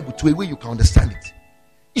the Bible to a way you can understand it?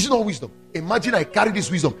 Is it not wisdom? Imagine I carry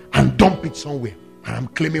this wisdom and dump it somewhere and I'm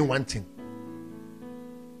claiming one thing.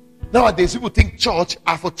 Nowadays, people think church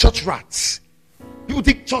are for church rats. People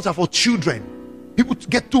think church are for children. People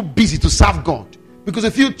get too busy to serve God because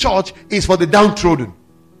they feel church is for the downtrodden.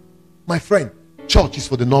 My friend, church is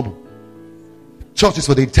for the noble. Church is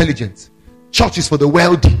for the intelligent. Church is for the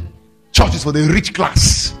wealthy. Church is for the rich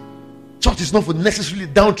class. Church is not for necessarily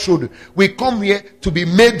downtrodden. We come here to be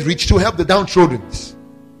made rich to help the downtrodden.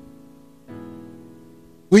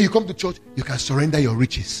 When you come to church, you can surrender your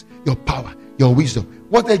riches, your power, your wisdom.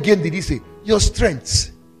 What again did he say? Your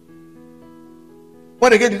strengths.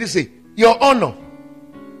 What again did he say? Your honor.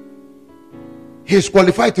 He is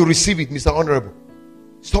qualified to receive it, Mr. Honorable.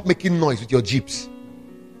 Stop making noise with your jeeps.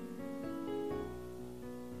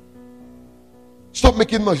 Stop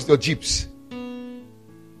making noise with your jeeps.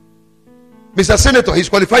 Mr. Senator, he's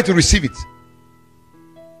qualified to receive it.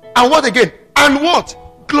 And what again? And what?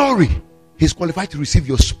 Glory. He's qualified to receive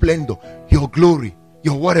your splendor, your glory,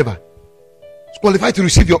 your whatever. He's qualified to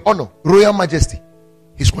receive your honor, royal majesty.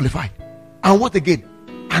 He's qualified. And what again?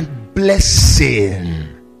 And blessing.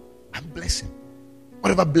 And blessing.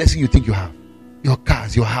 Whatever blessing you think you have, your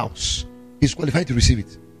cars, your house, he's qualified to receive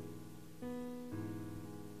it.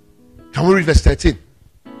 Can we read verse 13?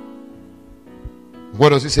 What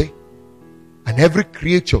does it say? And every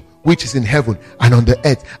creature which is in heaven and on the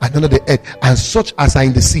earth and under the earth, and such as are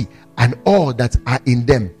in the sea, and all that are in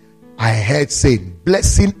them, I heard saying,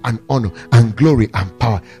 blessing and honor and glory and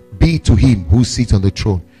power be to him who sits on the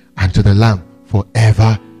throne and to the Lamb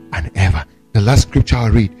forever and ever. The last scripture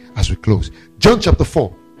I'll read as we close. John chapter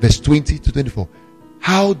 4, verse 20 to 24.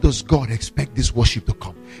 How does God expect this worship to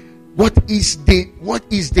come? What is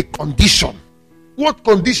the condition? What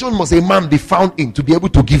condition must a man be found in to be able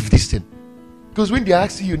to give this thing? Because when they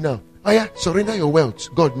ask you now, oh yeah, surrender your wealth,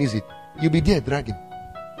 God needs it. You'll be there dragging.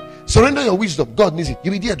 Surrender your wisdom, God needs it.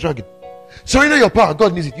 You'll be there dragging. Surrender your power,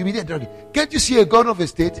 God needs it. You'll be there dragging. Can't you see a God of a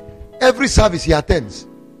state? Every service he attends.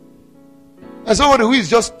 And somebody who is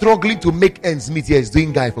just struggling to make ends meet here is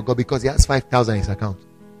doing guy for God because he has 5,000 in his account.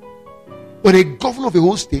 When a governor of a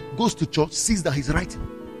whole state goes to church, sees that he's writing.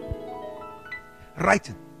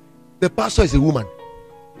 The pastor is a woman.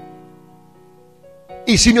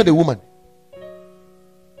 He's senior the woman.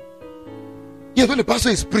 Yes, when the pastor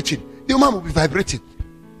is preaching, the woman will be vibrating.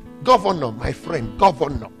 Governor, my friend,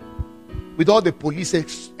 governor. With all the police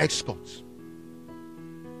escorts.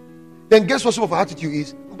 Then guess what sort of attitude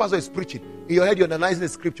is? The pastor is preaching. In your head, you're analyzing the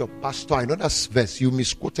scripture. Pastor, I know that verse. You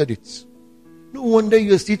misquoted it. No wonder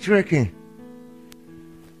you're still trekking.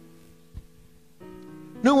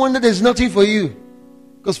 No wonder there's nothing for you.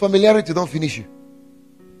 Because familiarity don't finish you.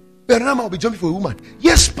 But now I'll be jumping for a woman.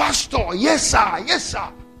 Yes, pastor. Yes, sir. Yes,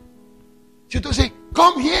 sir. She don't say,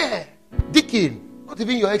 come here, deacon. Not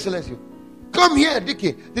even your excellency. Come here,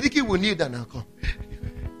 deacon. The deacon will kneel down and come.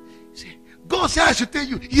 Say, God said I should tell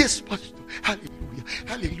you. Yes, pastor. Hallelujah.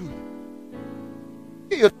 Hallelujah.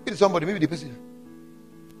 You're talking to somebody, maybe the person.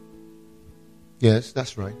 Yes,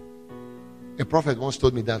 that's right. A prophet once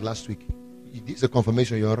told me that last week. This is a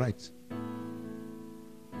confirmation, you're right.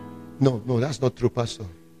 No, that's not true, pastor.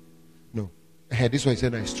 No. This one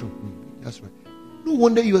said that is true. That's right. No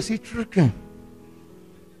wonder you are still tricking.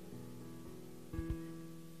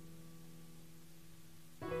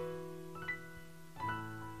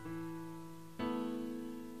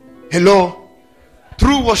 Hello?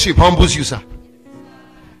 True worship humbles you, sir.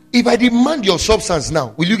 If I demand your substance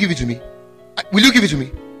now, will you give it to me? Will you give it to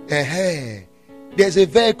me? There's a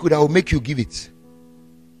vehicle that will make you give it.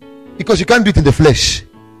 Because you can't do it in the flesh.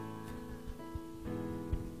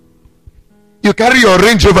 You carry your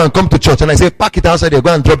Range Rover and come to church, and I say, park it outside there,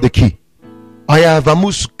 go and drop the key. I have a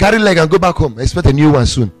moose, carry leg and go back home. I expect a new one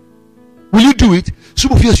soon. Will you do it?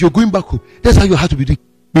 Some of you, you're going back home. That's how you have to be doing.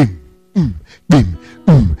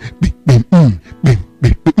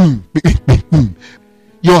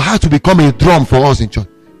 Your heart to become a drum for us in church.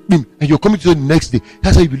 And you're coming to the next day.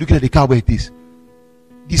 That's how you'll be looking at the car where it is.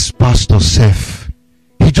 This pastor self,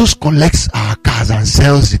 he just collects our cars and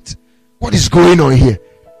sells it. What is going on here?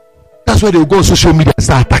 That's why they go on social media and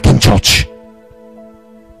start attacking church.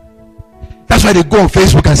 That's why they go on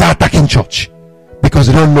Facebook and start attacking church. Because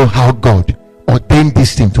they don't know how God ordained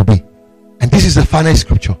this thing to be. And this is the final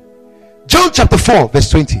scripture. John chapter 4 verse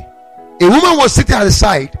 20. A woman was sitting at the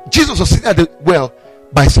side. Jesus was sitting at the well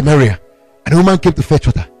by Samaria. And a woman came to fetch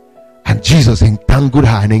water. And Jesus entangled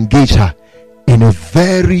her and engaged her in a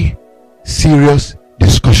very serious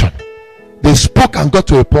discussion. They spoke and got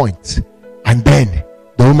to a point. And then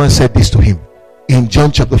the woman said this to him in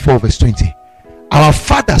John chapter 4 verse 20. Our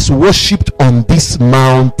fathers worshipped on this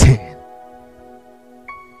mountain.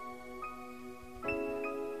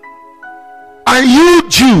 And you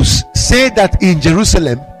Jews say that in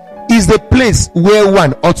Jerusalem is the place where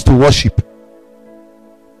one ought to worship.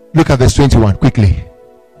 Look at verse 21 quickly.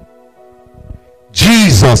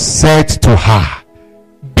 Jesus said to her,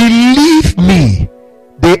 believe me,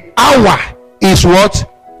 the hour is what?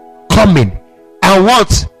 Coming. And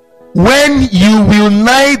what? When you will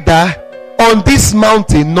neither on this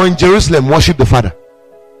mountain nor in Jerusalem worship the Father.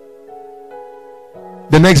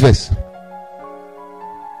 The next verse.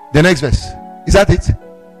 The next verse. Is that it?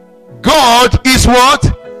 God is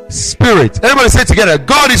what? Spirit. Everybody say it together.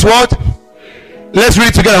 God is what? Let's read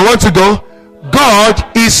it together. I want to go.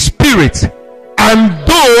 God is spirit. And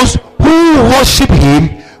those who worship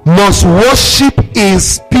him must worship in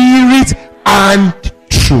spirit and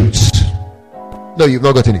truth. No, you've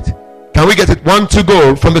not gotten it. Can we get it? 1, 2,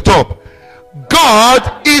 go from the top.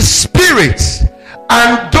 God is spirit,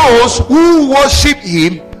 and those who worship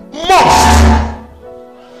him must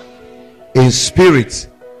in spirit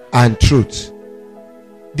and truth.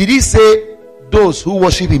 Did he say those who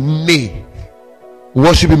worship him may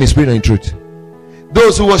worship him in spirit and in truth?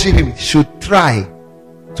 Those who worship him should try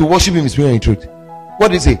to worship him in spirit and in truth.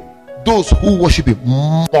 What did he say? Those who worship him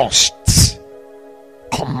must.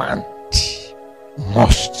 Command.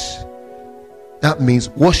 Must. That means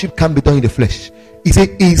worship can't be done in the flesh. He said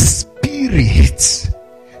in spirit.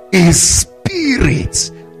 In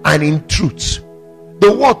spirit and in truth.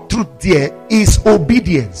 The word truth there is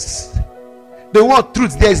obedience. The word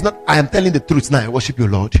truth there is not I am telling the truth now, I worship you,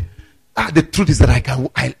 Lord. The truth is that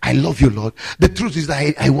I love you, Lord. The truth is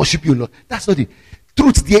that I worship you, Lord. That's not it.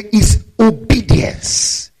 Truth there is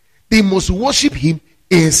obedience. They must worship him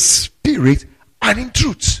in spirit and in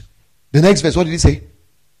truth. The next verse, what did he say?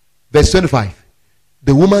 Verse 25.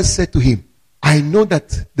 The woman said to him, I know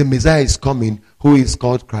that the Messiah is coming, who is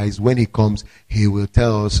called Christ. When he comes, he will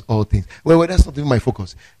tell us all things. Well, that's not even my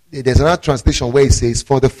focus. There's another translation where it says,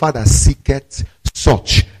 for the Father seeketh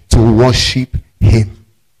such to worship him.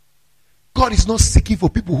 God is not seeking for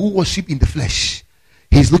people who worship in the flesh.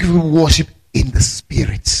 He's looking for people who worship in the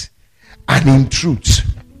spirit and in truth.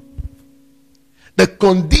 The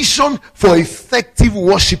condition for effective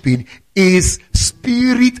worshiping is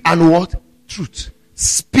spirit and what? Truth.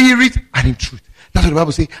 Spirit and in truth. That's what the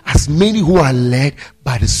Bible says. As many who are led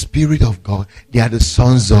by the Spirit of God, they are the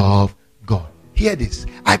sons of God. Hear this.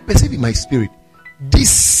 I perceive in my spirit this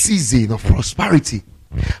season of prosperity.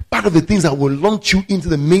 Part of the things that will launch you into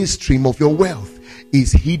the mainstream of your wealth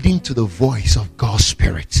is heeding to the voice of God's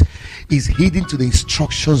Spirit, is heeding to the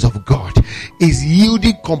instructions of God, is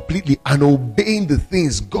yielding completely and obeying the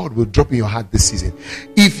things God will drop in your heart this season.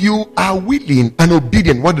 If you are willing and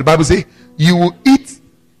obedient, what did the Bible say? You will eat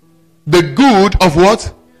the good of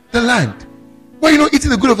what? The land. Well, you're not eating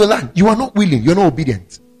the good of the land. You are not willing. You're not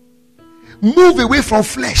obedient. Move away from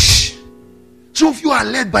flesh. So if you are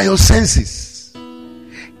led by your senses,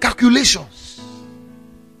 calculations,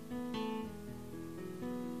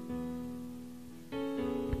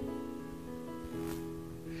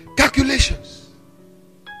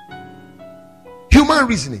 human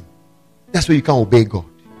reasoning, that's where you can't obey God.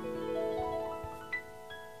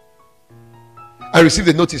 I received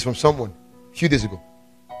a notice from someone a few days ago,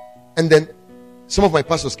 and then some of my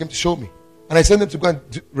pastors came to show me, and I sent them to go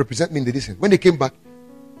and represent me in the distance. When they came back,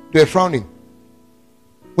 they were frowning.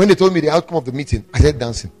 When they told me the outcome of the meeting, I started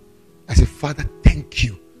dancing. I said, Father, thank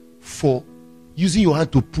you for using your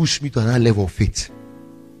hand to push me to another level of faith.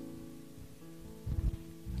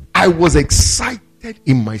 I was excited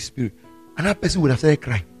in my spirit, and that person would have started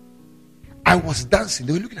crying. I was dancing.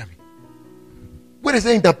 They were looking at me. When I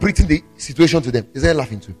started interpreting the situation to them, they started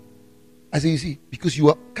laughing too. I said, you see, because you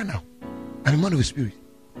are carnal, I'm a man of the spirit.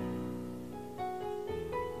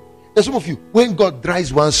 There's some of you, when God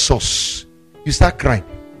dries one source, you start crying.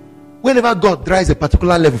 Whenever God dries a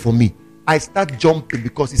particular level for me, I start jumping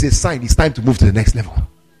because it's a sign it's time to move to the next level.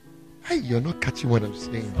 Hey, you're not catching what I'm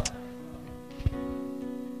saying.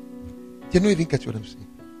 You're not even catching what I'm saying.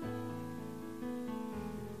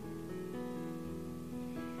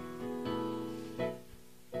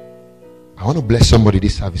 I want to bless somebody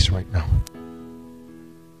this service right now.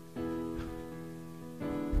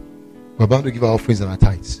 We're about to give our offerings and our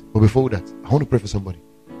tithes. But before that, I want to pray for somebody.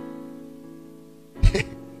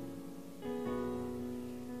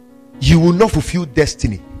 You will not fulfill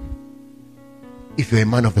destiny if you're a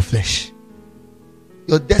man of the flesh.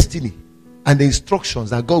 Your destiny and the instructions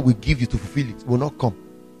that God will give you to fulfill it will not come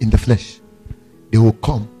in the flesh. They will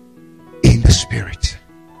come in the spirit.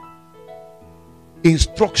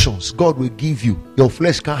 Instructions God will give you, your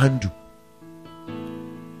flesh can't handle.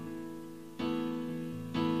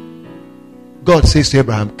 God says to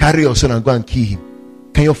Abraham, carry your son and go and kill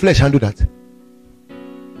him. Can your flesh handle that?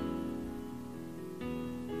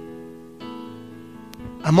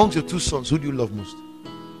 Amongst your two sons, who do you love most?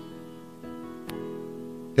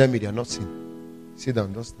 Tell me they are not sin. Sit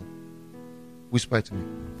down, don't stand. Whisper it to me.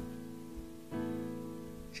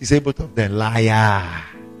 She said both of them, liar.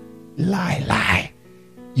 Lie.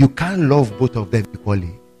 You can't love both of them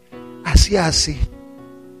equally. I see.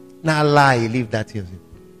 Now lie, leave that here.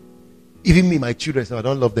 Even me, my children, I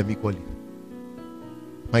don't love them equally.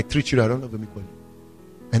 My 3 children, I don't love them equally.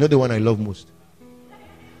 I know the one I love most.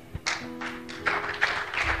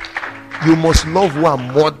 You must love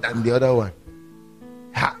one more than the other one.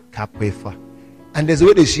 Ha, kapefa. And there's a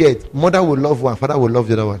way they share it. Mother will love one, father will love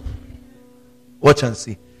the other one. Watch and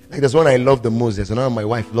see. Like there's one I love the most, there's another my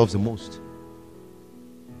wife loves the most.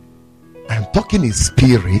 I'm talking in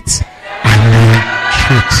spirit and in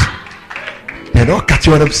truth. They're not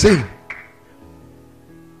catching what I'm saying.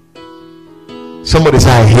 Somebody say,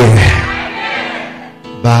 I hear.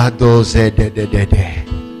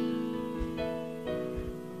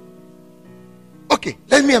 Okay,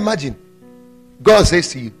 let me imagine. God says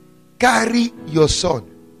to you, carry your son,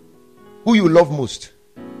 who you love most.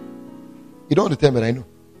 You don't want to tell me, I know.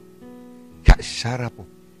 Shut up.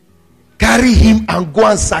 Carry him and go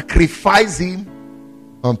and sacrifice him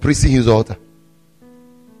on Prissy Hill's altar.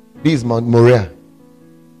 This is Mount Moriah.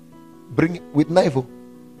 Bring it with knife.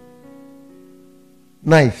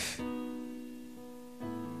 Knife.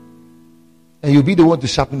 And you'll be the one to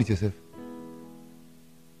sharpen it yourself.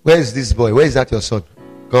 Where is this boy? Where is that your son?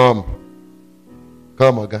 Come,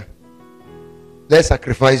 Oga. Let's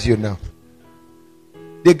sacrifice you now.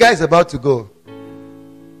 The guy is about to go.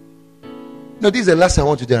 No, this is the last I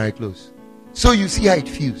want to do and I close. So you see how it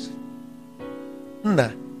feels.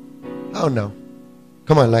 Nah. How now?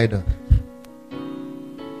 Come on, lie down.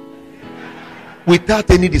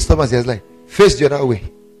 Without any disturbance, it's like, face the other way.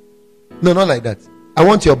 No, not like that. I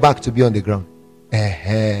want your back to be on the ground.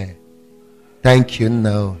 Thank you.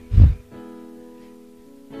 No.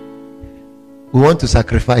 We want to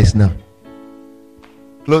sacrifice now.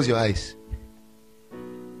 Close your eyes.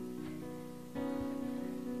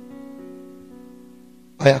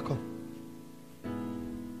 Come.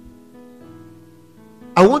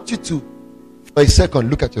 I want you to, for a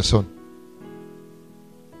second, look at your son.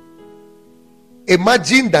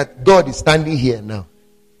 Imagine that God is standing here now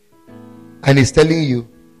and he's telling you,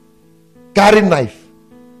 carry knife,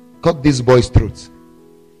 cut this boy's throat,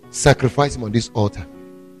 sacrifice him on this altar.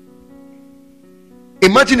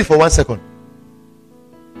 Imagine it for 1 second.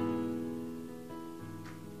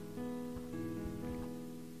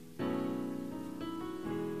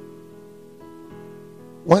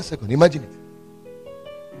 One second, imagine it.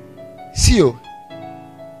 See you.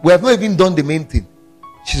 We have not even done the main thing.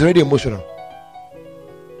 She's already emotional.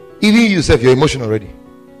 Even you yourself, you're emotional already.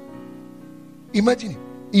 Imagine it.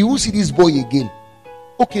 You will see this boy again.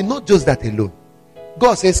 Okay, not just that alone.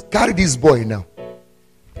 God says, carry this boy now.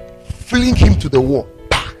 Fling him to the wall.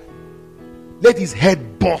 Let his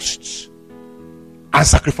head burst. And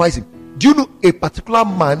sacrifice him. Do you know a particular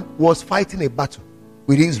man was fighting a battle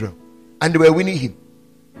with Israel. And they were winning him.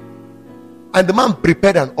 And the man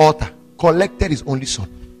prepared an altar, collected his only son,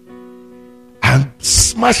 and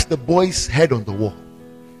smashed the boy's head on the wall.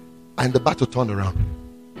 And the battle turned around.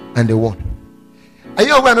 And they won. And you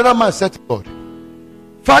know when another man said to God,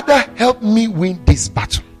 Father, help me win this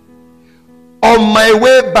battle. On my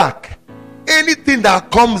way back, anything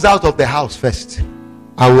that comes out of the house first,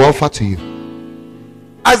 I will offer to you.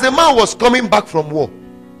 As the man was coming back from war,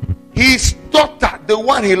 his daughter, the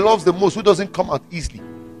one he loves the most, who doesn't come out easily,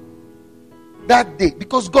 that day,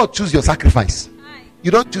 because God chooses your sacrifice.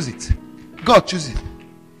 You don't choose it. God chooses it.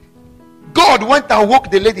 God went and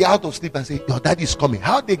woke the lady out of sleep and said, your daddy is coming.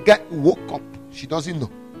 How the guy woke up, she doesn't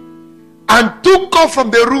know. And took off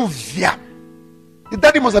from the room. Yeah. The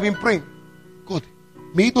daddy must have been praying. God,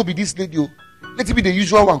 may it not be this lady. Let it be the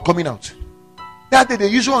usual one coming out. That day, the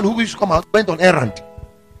usual one who used to come out went on errand.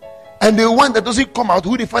 And the one that doesn't come out,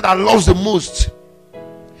 who the father loves the most.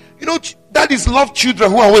 You know, daddies love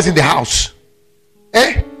children who are always in the house.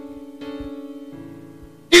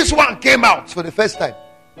 This one came out for the first time.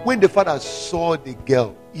 When the father saw the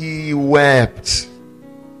girl, he wept.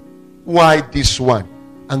 Why this one?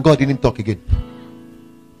 And God didn't talk again.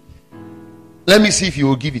 Let me see if you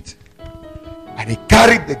will give it. And he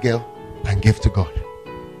carried the girl and gave to God.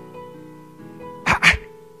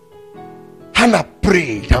 Hannah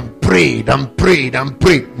prayed and prayed and prayed and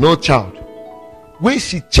prayed. No child. When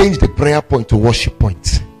she changed the prayer point to worship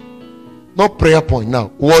point. Not prayer point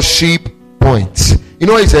now. Worship point. You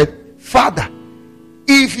know what he said? Father,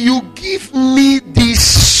 if you give me this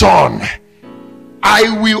son,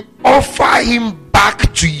 I will offer him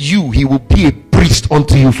back to you. He will be a priest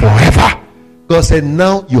unto you forever. God said,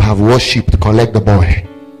 now you have worshipped. Collect the boy.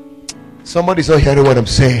 Somebody's not hearing what I'm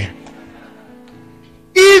saying.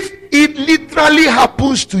 If it literally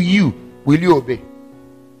happens to you, will you obey?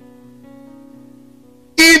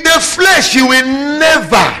 In the flesh, you will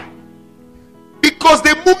never. Because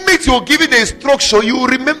the moment you're given the instruction, you will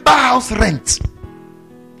remember house rent.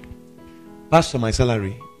 Pastor, my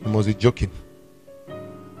salary, you must be joking.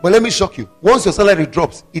 But let me shock you. Once your salary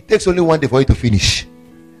drops, it takes only 1 day for you to finish.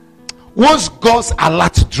 Once God's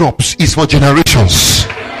alert drops, it's for generations.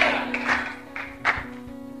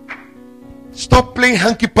 Stop playing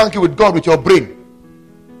hanky-panky with God with your brain.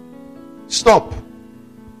 Stop.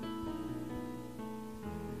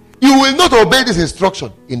 You will not obey this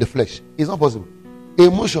instruction in the flesh. It's not possible.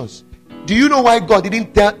 Emotions. Do you know why God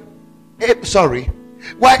didn't tell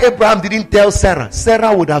why Abraham didn't tell Sarah?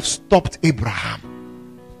 Sarah would have stopped Abraham.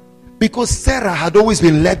 Because Sarah had always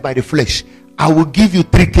been led by the flesh. I will give you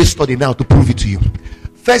 3 case studies now to prove it to you.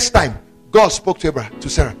 First time God spoke to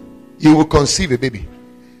Sarah, you will conceive a baby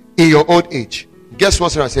in your old age. Guess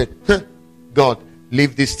what Sarah said? God,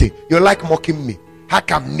 leave this thing. You're like mocking me. How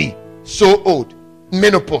come me, so old,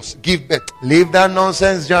 menopause, give birth? Leave that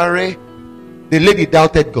nonsense, Jerry. The lady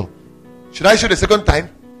doubted God. Should I show the second time?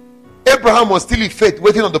 Abraham was still in faith,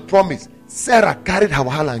 waiting on the promise. Sarah carried her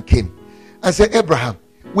wahala and came and said, Abraham,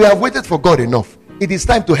 we have waited for God enough. It is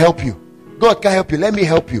time to help you. God can help you. Let me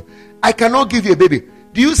help you. I cannot give you a baby.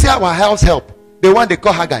 Do you see our house help? The one they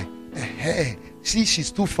call Haggai. See,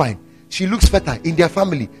 she's too fine. She looks better. In their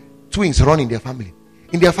family, twins run in their family.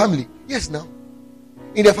 In their family, yes, now.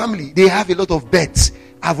 In their family, they have a lot of beds.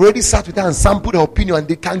 I've already sat with her and sampled her opinion, and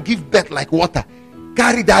they can give birth like water.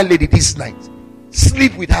 Carry that lady this night.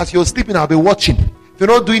 Sleep with her. So you're sleeping, I'll be watching. If you're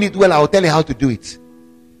not doing it well, I'll tell you how to do it.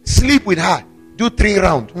 Sleep with her. Do 3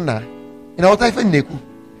 rounds. And I'll tell you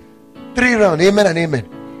 3 rounds. Amen and amen.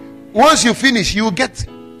 Once you finish, you will get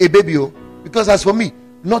a baby. Because as for me,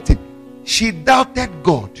 nothing. She doubted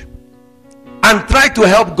God and tried to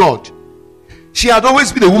help God. She had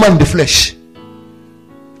always been a woman in the flesh.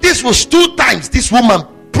 This was 2 times this woman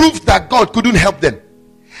proved that God couldn't help them.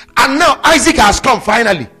 And now Isaac has come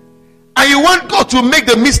finally. And you want God to make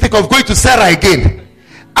the mistake of going to Sarah again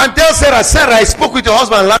and tell Sarah, Sarah, I spoke with your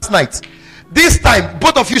husband last night. This time,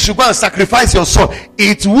 both of you should go and sacrifice your son.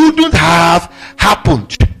 It wouldn't have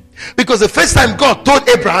happened. Because the first time God told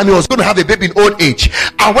Abraham he was going to have a baby in old age,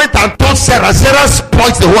 I went and told Sarah. Sarah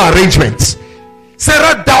spoiled the whole arrangement.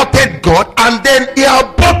 Sarah doubted God, and then he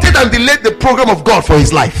aborted and delayed the program of God for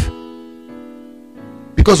his life.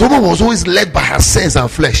 Because woman was always led by her sense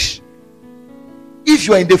and flesh. If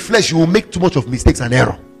you are in the flesh, you will make too much of mistakes and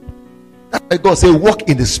error. That's why God said, walk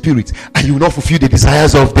in the spirit, and you will not fulfill the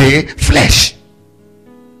desires of the flesh.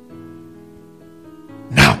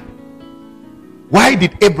 Now, why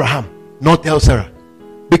did Abraham not tell Sarah?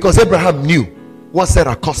 Because Abraham knew what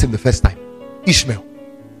Sarah cost him the first time. Ishmael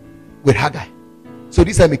with Haggai. So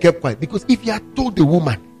this time he kept quiet. Because if he had told the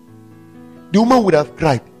woman would have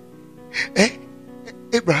cried.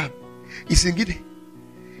 Abraham, he's in Gidi.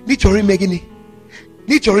 Nichori Megini.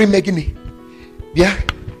 Yeah.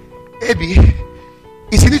 Ebi.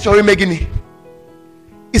 Is it Nichori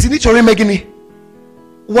Megini?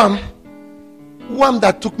 One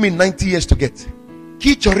that took me 90 years to get.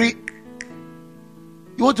 Kichori.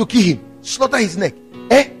 You want to kill him? Slaughter his neck.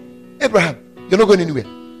 Abraham, you're not going anywhere.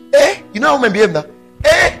 You know how men behave now?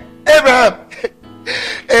 Abraham.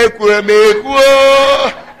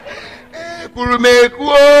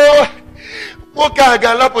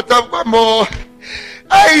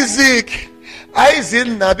 Isaac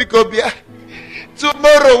Nabikobia.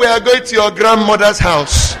 Tomorrow we are going to your grandmother's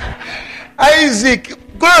house. Isaac,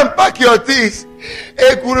 go and pack your things.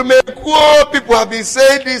 People have been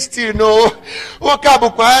saying this thing,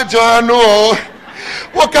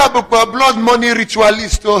 blood money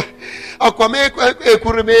ritualist. You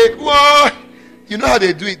know how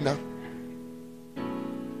they do it now.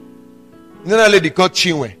 You know that lady called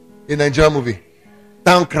Chinwe in a Nigerian movie,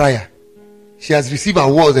 Town Crier. She has received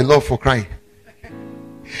awards and love for crying.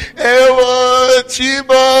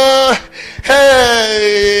 Chiba,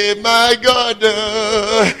 hey, my God,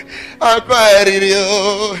 I'm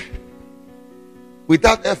crying.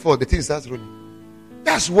 Without effort, the thing starts running.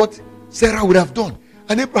 That's what Sarah would have done.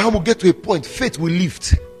 And Abraham will get to a point, faith will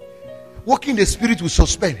lift. Walking the spirit will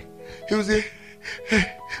suspend. He will say,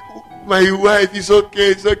 my wife is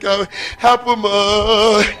okay, it's okay. Happen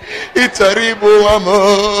more. It's a ribu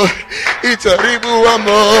amor. It's a ribu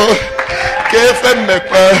amor. Kefen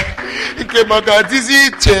mekwa. Ike magadizi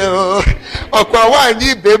cheo. Okwa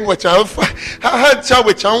wani be mwachamfa. Hahancha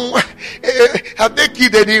wechanwa. Have they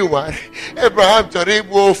killed anyone? Abraham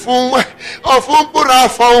charibu ofun. Ofun pura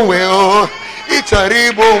fonwe. It's a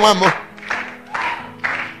ribu amor.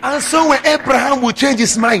 And so when Abraham will change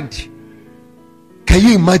his mind, can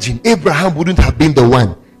you imagine? Abraham wouldn't have been the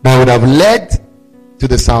one that would have led to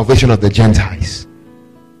the salvation of the Gentiles.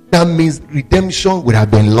 That means redemption would have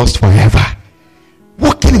been lost forever.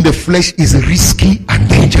 Walking in the flesh is risky and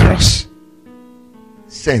dangerous.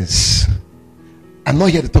 Sense. I'm not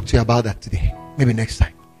here to talk to you about that today. Maybe next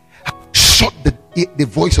time. Shut the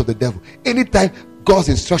voice of the devil. Anytime God's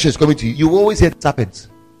instruction is coming to you, you always hear it happens.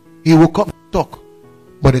 He will come and talk,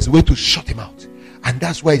 but there's a way to shut him out. And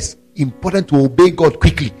that's why it's important to obey God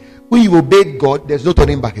quickly. When you obey God, there's no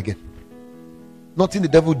turning back again. Nothing the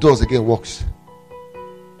devil does again works.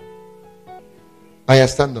 I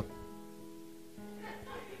stand up.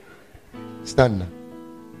 Stand now.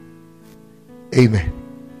 Amen.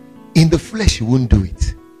 In the flesh, you won't do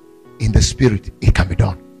it. In the spirit, it can be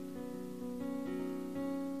done.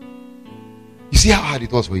 You see how hard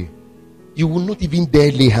it was for you? You will not even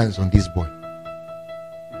dare lay hands on this boy.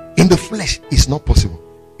 In the flesh, it's not possible.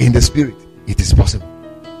 In the spirit, it is possible.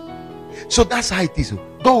 So that's how it is.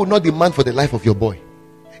 God will not demand for the life of your boy.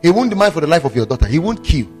 He won't demand for the life of your daughter. He won't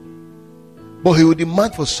kill. But he will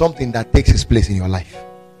demand for something that takes his place in your life.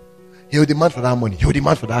 He will demand for that money. He will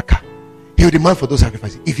demand for that car. He will demand for those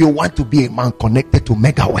sacrifices. If you want to be a man connected to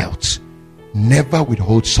mega wealth, never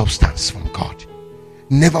withhold substance from God.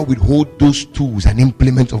 Never withhold those tools and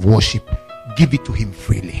implements of worship. Give it to him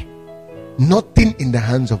freely. Nothing in the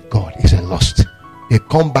hands of God is a loss. They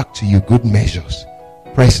come back to you, good measures,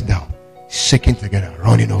 pressed down, shaking together,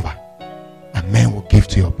 running over, and men will give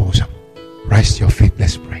to your bosom. Rise to your feet.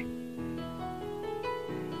 Let's pray.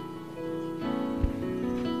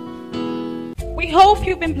 We hope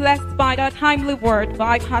you've been blessed by that timely word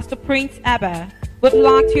by Pastor Prince Abah. We'd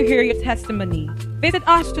like to hear your testimony. Visit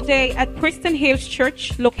us today at Christian Hills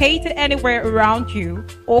Church, located anywhere around you,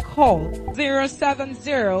 or call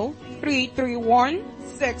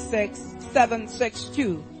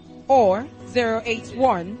 070-331-66762 or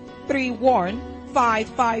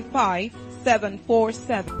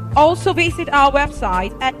 081-31-555-747. Also visit our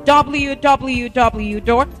website at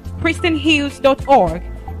www.christianhills.org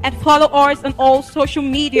and follow us on all social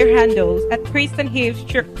media handles at Christian Hills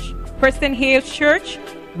Church. Christian Hills Church,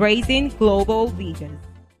 raising global leaders.